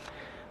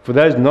 For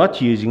those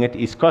not using it,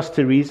 is cost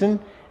the reason?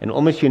 And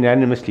almost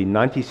unanimously,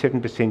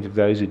 97% of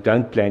those who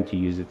don't plan to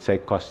use it say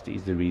cost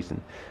is the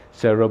reason.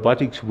 So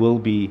robotics will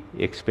be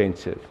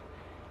expensive.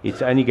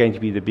 It's only going to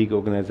be the big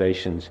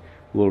organizations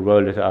who will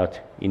roll it out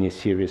in a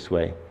serious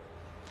way.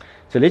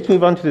 So let's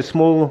move on to the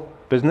small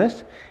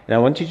business. And I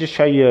want to just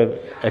show you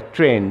a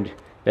trend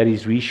that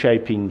is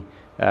reshaping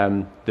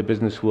the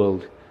business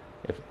world,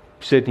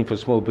 certainly for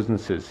small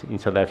businesses in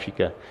South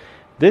Africa.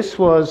 This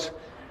was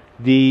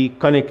the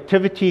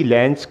connectivity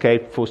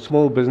landscape for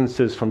small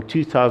businesses from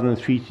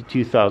 2003 to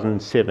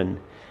 2007.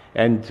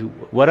 And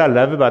what I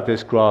love about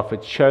this graph,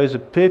 it shows a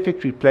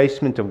perfect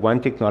replacement of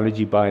one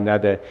technology by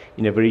another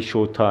in a very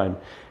short time.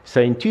 So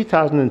in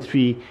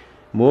 2003,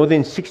 more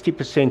than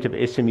 60% of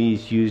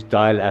SMEs used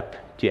dial-up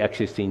to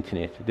access the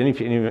internet. I don't know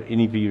if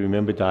any of you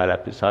remember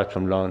dial-up, aside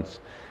from Lance.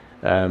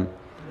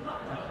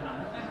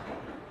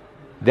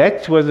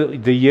 That was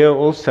the year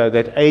also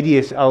that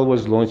ADSL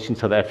was launched in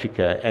South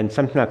Africa, and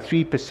something like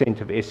 3%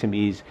 of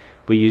SMEs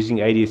were using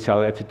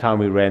ADSL at the time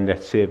we ran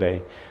that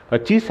survey. By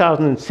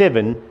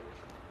 2007,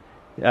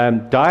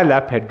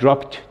 dial-up had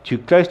dropped to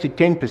close to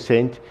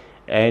 10%,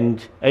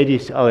 and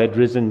ADSL had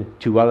risen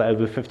to well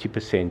over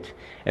 50%.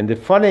 And the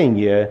following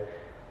year,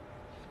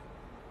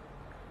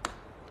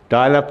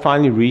 dial-up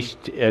finally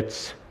reached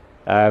its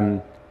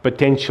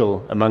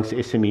potential amongst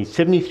SMEs.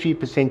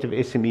 73% of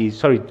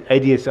SMEs,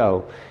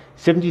 ADSL,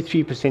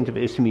 73% of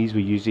SMEs were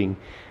using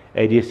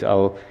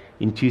ADSL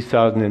in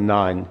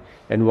 2009.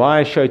 And why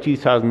I show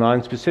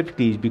 2009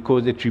 specifically is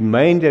because it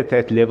remained at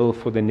that level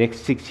for the next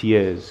 6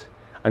 years.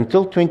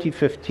 Until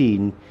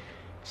 2015,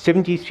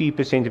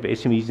 73% of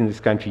SMEs in this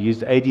country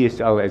used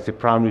ADSL as the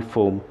primary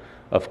form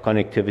of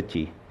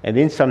connectivity. And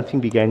then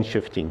something began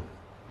shifting.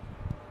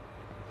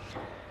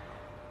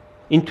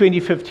 In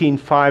 2015,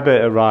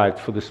 fiber arrived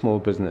for the small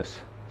business.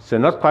 So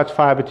not quite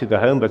fiber to the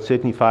home, but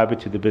certainly fiber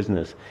to the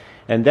business.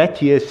 And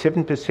that year,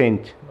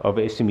 7% of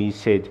SMEs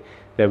said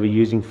they were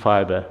using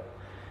fiber.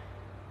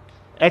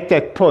 At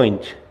that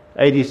point,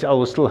 ADSL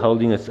was still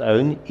holding its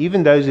own.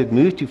 Even those that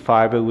moved to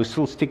fiber were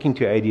still sticking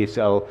to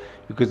ADSL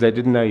because they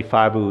didn't know if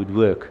fiber would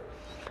work.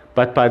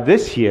 But by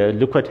this year,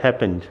 look what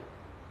happened.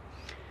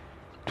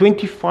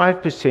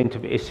 25%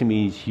 of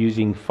SMEs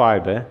using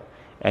fiber,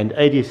 and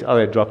ADSL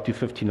had dropped to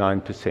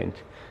 59%.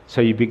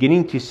 So you're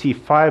beginning to see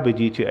fiber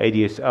due to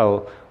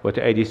ADSL, what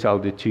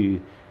ADSL did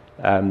to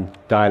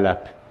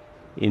dial-up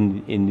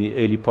in the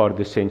early part of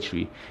the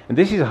century. And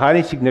this is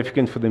highly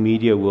significant for the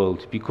media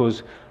world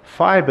because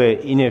fiber,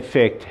 in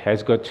effect,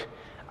 has got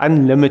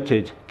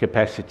unlimited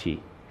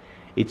capacity.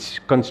 It's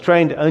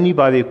constrained only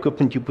by the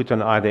equipment you put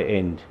on either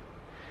end.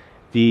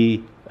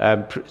 The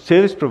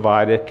service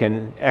provider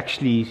can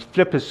actually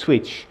flip a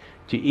switch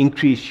to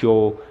increase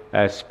your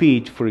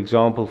speed, for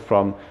example,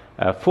 from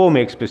 4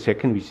 megs per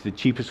second, which is the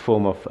cheapest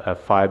form of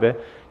fiber,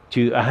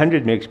 to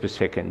 100 megs per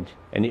second.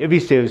 And every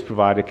service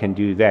provider can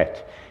do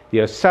that.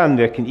 There are some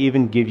that can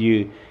even give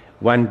you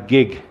 1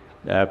 gig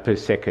per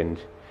second.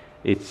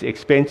 It's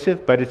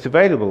expensive, but it's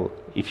available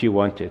if you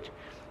want it.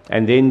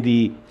 And then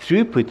the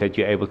throughput that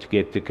you're able to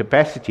get, the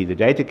capacity, the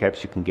data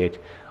caps you can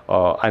get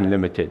are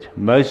unlimited.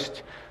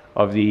 Most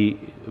of the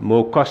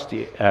more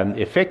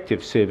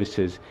cost-effective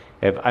services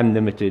have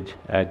unlimited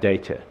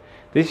data.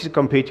 This is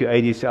compared to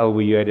ADSL,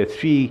 where you had a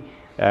 3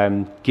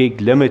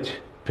 gig limit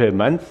per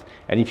month,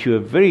 and if you were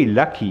very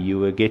lucky, you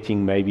were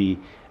getting maybe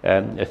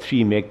a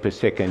 3 meg per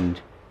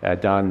second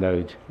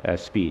download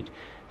speed.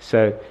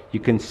 So you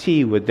can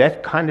see with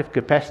that kind of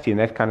capacity and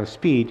that kind of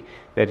speed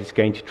that it's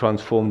going to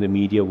transform the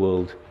media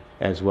world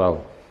as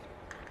well.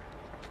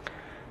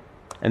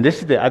 And this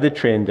is the other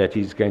trend that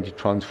is going to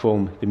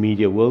transform the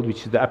media world,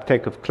 which is the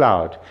uptake of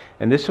cloud.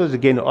 And this was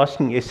again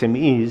asking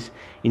SMEs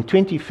in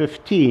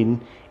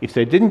 2015, if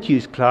they didn't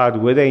use cloud,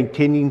 were they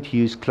intending to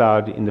use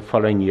cloud in the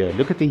following year?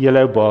 Look at the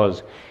yellow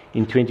bars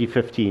in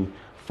 2015.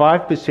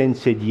 5%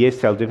 said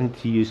yes, they'll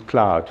definitely use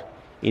cloud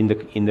in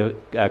the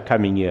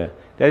coming year.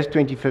 That is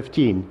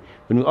 2015.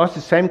 When we asked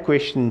the same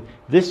question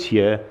this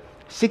year,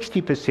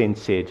 60%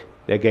 said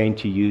they're going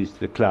to use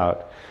the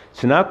cloud.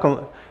 So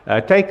now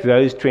take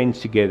those trends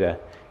together,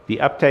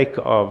 the uptake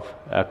of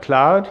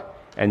cloud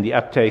and the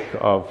uptake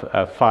of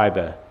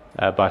fiber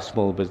by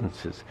small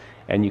businesses.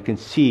 And you can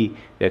see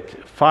that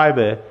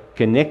fiber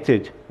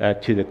connected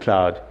to the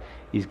cloud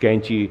is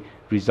going to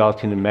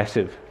result in a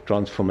massive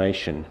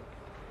transformation.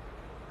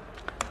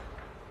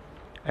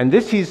 And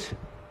this is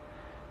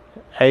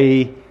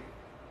a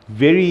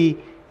very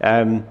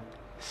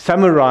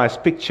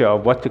summarized picture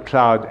of what the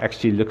cloud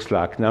actually looks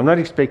like. Now, I'm not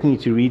expecting you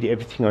to read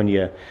everything on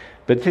here,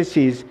 but this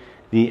is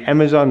the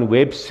Amazon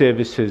Web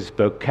Services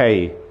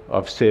bouquet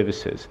of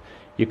services.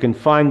 You can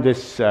find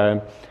this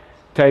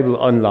table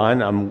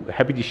online. I'm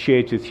happy to share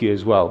it with you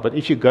as well. But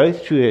if you go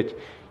through it,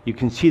 you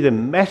can see the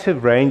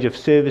massive range of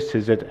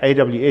services that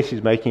AWS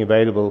is making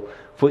available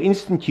for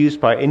instant use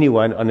by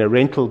anyone on a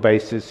rental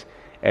basis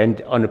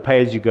and on a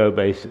pay-as-you-go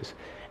basis.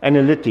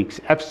 Analytics,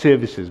 app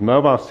services,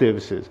 mobile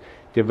services,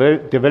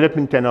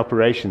 development and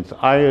operations,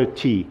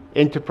 IoT,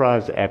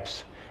 enterprise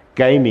apps,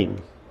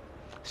 gaming,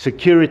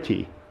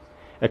 security,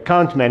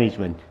 account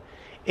management,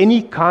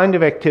 any kind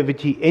of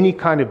activity, any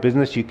kind of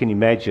business you can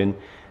imagine,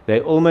 they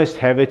almost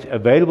have it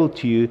available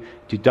to you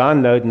to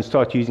download and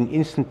start using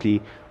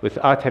instantly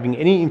without having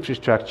any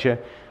infrastructure,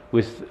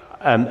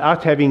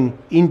 without having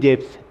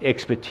in-depth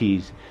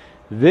expertise.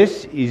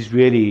 This is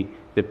really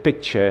the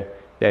picture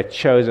that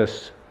shows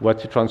us what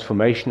the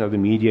transformation of the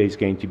media is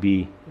going to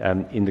be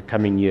in the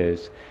coming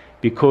years.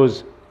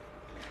 Because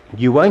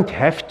you won't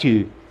have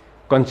to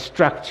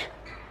construct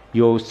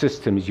your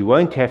systems, you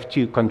won't have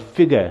to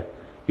configure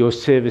your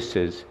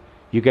services.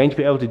 You're going to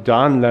be able to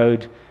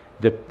download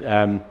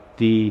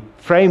the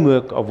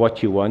framework of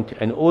what you want,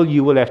 and all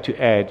you will have to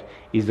add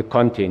is the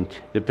content,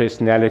 the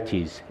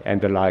personalities, and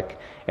the like.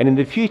 And in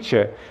the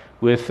future,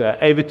 with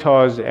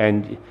avatars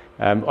and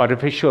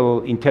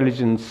artificial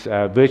intelligence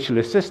virtual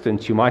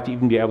assistants, you might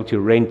even be able to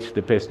rent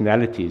the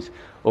personalities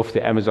off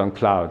the Amazon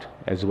cloud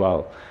as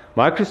well.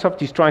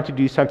 Microsoft is trying to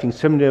do something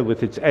similar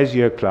with its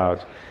Azure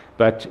cloud,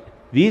 but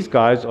these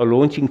guys are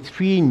launching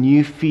 3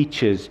 new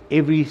features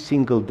every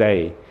single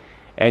day.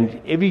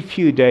 And every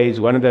few days,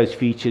 one of those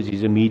features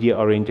is a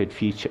media-oriented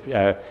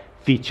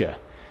feature.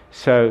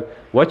 So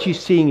what you're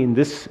seeing in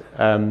this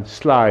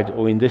slide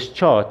or in this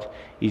chart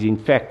is, in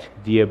fact,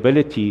 the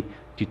ability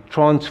to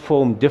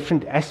transform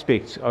different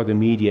aspects of the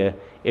media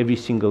every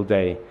single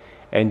day.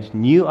 And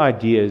new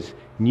ideas,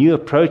 new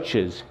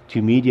approaches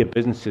to media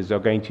businesses are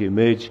going to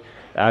emerge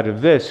out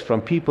of this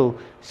from people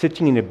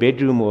sitting in a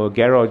bedroom or a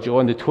garage or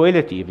on the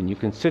toilet even. You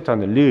can sit on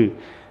the loo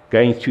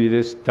going through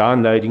this,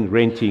 downloading,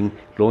 renting,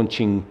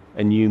 launching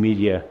a new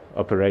media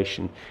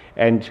operation.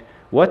 And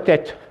what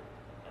that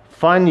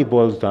finally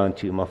boils down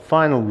to, my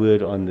final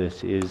word on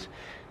this, is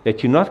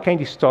that you're not going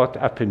to start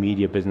up a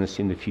media business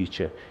in the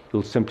future.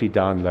 You'll simply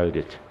download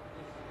it.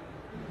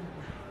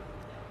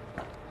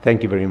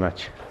 Thank you very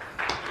much.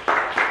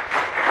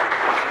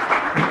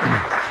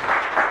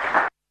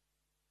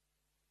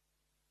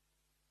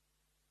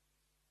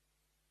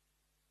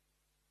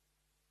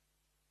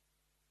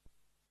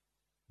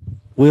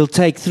 We'll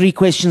take 3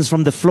 questions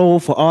from the floor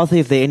for Arthur,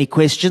 if there are any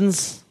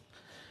questions.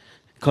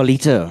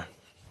 Carlito.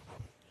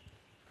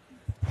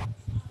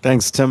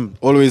 Thanks, Tim.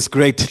 Always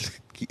great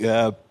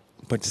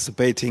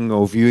participating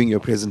or viewing your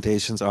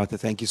presentations, Arthur.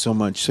 Thank you so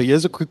much. So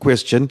here's a quick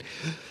question.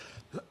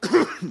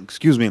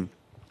 Excuse me.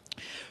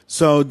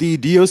 So the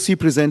DOC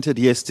presented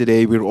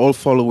yesterday. We're all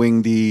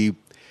following the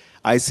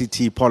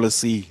ICT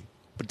policy,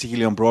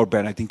 particularly on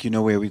broadband. I think you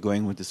know where we're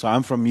going with this. So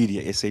I'm from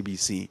media,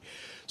 SABC.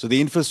 So the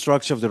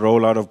infrastructure of the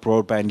rollout of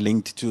broadband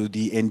linked to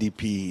the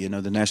NDP,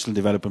 the National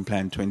Development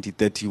Plan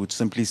 2030, which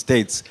simply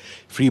states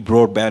free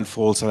broadband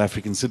for all South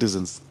African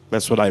citizens.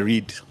 That's what I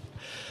read,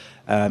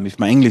 if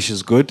my English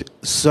is good.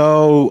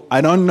 So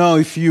I don't know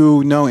if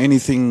you know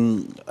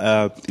anything,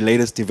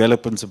 latest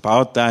developments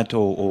about that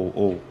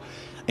or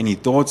any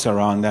thoughts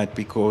around that,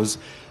 because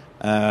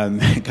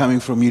coming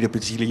from you,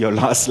 particularly your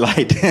last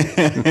slide,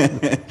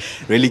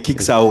 really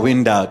kicks our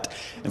wind out.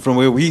 And from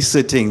where we're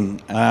sitting,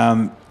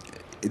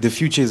 the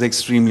future is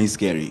extremely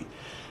scary.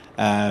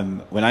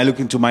 When I look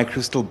into my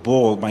crystal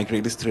ball, my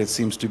greatest threat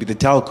seems to be the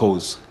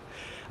telcos.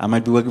 I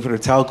might be working for a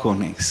telco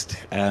next.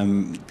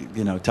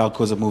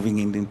 Telcos are moving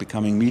in and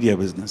becoming media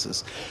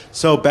businesses.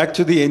 So back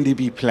to the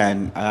NDP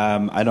plan.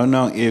 I don't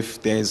know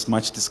if there's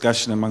much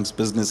discussion amongst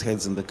business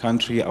heads in the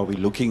country. Are we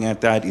looking at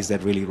that? Is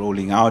that really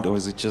rolling out, or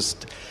is it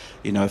just,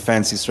 a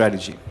fancy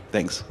strategy?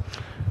 Thanks.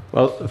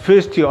 Well,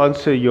 first, to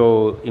answer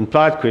your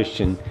implied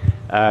question,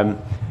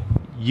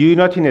 you're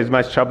not in as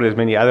much trouble as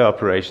many other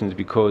operations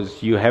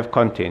because you have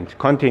content.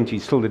 Content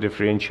is still the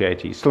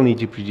differentiator. You still need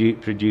to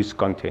produce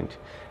content.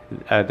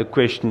 The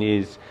question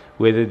is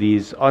whether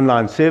these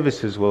online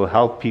services will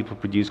help people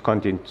produce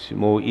content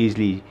more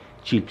easily,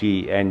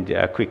 cheaply, and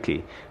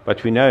quickly.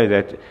 But we know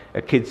that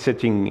a kid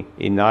sitting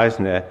in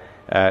Knysna,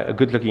 a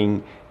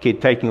good-looking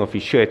kid taking off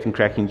his shirt and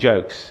cracking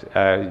jokes,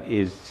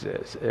 is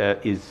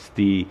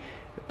the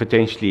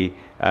potentially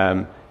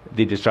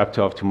the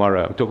disruptor of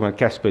tomorrow. I'm talking about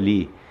Casper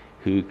Lee,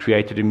 who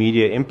created a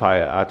media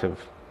empire out of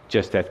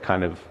just that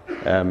kind of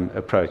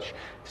approach.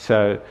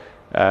 So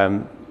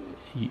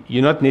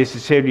you're not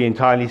necessarily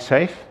entirely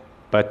safe,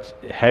 but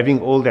having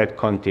all that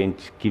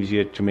content gives you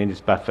a tremendous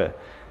buffer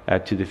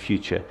to the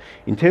future.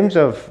 In terms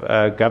of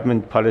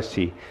government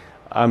policy,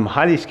 I'm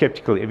highly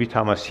skeptical every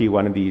time I see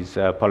one of these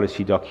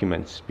policy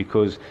documents,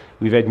 because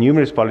we've had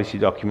numerous policy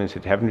documents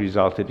that haven't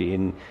resulted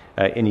in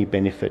any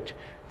benefit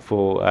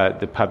for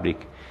the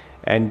public.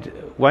 And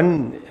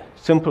one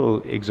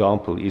simple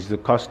example is the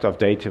cost of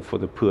data for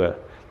the poor.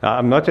 Now,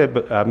 I'm not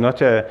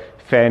a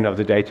fan of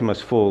the data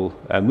must fall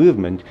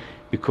movement,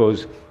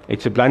 because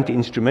it's a blunt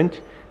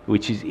instrument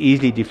which is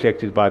easily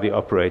deflected by the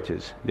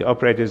operators. The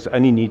operators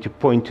only need to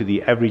point to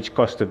the average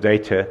cost of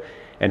data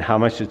and how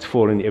much it's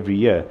fallen every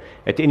year.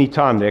 At any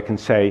time, they can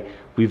say,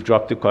 we've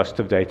dropped the cost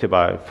of data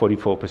by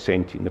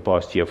 44% in the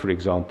past year, for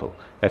example.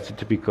 That's a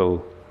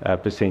typical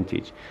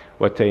percentage.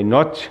 What they're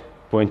not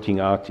pointing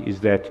out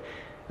is that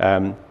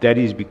that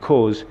is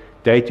because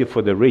data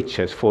for the rich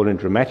has fallen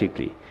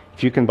dramatically.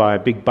 If you can buy a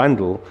big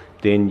bundle,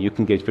 then you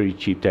can get very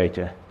cheap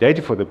data.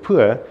 Data for the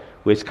poor,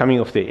 where it's coming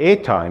off the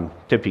airtime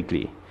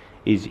typically,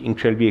 is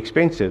incredibly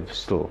expensive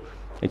still.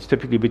 It's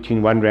typically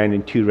between 1 Rand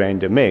and 2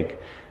 Rand a meg,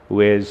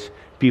 whereas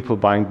people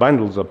buying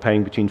bundles are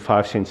paying between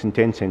 5 cents and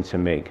 10 cents a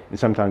meg, and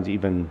sometimes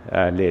even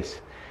less.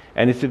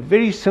 And it's a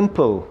very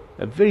simple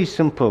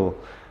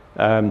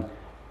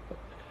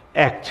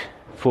act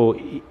for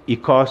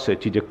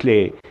ICASA to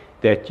declare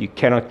that you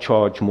cannot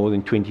charge more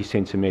than 20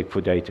 cents a meg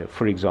for data,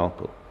 for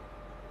example.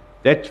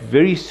 That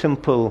very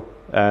simple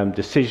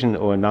decision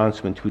or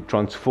announcement would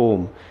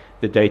transform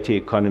the data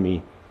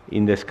economy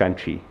in this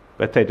country,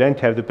 but they don't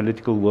have the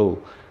political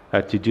will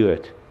to do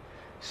it.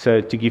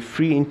 So to give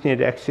free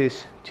internet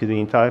access to the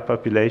entire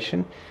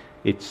population,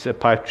 it's a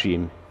pipe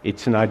dream.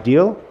 It's an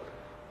ideal.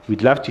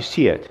 We'd love to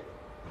see it,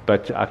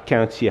 but I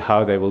can't see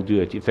how they will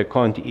do it if they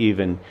can't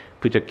even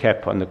put a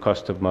cap on the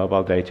cost of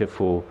mobile data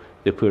for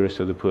the poorest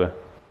of the poor.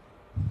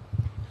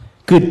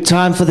 Good.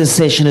 Time for this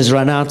session has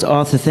run out.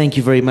 Arthur, thank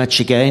you very much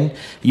again.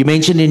 You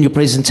mentioned in your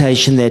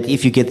presentation that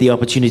if you get the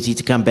opportunity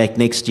to come back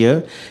next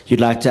year,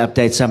 you'd like to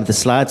update some of the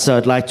slides. So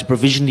I'd like to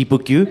provisionally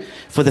book you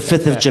for the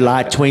 5th of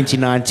July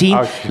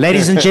 2019.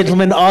 Ladies and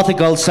gentlemen, Arthur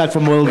Goldstuck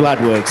from Wide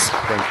Worx.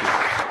 Thank you.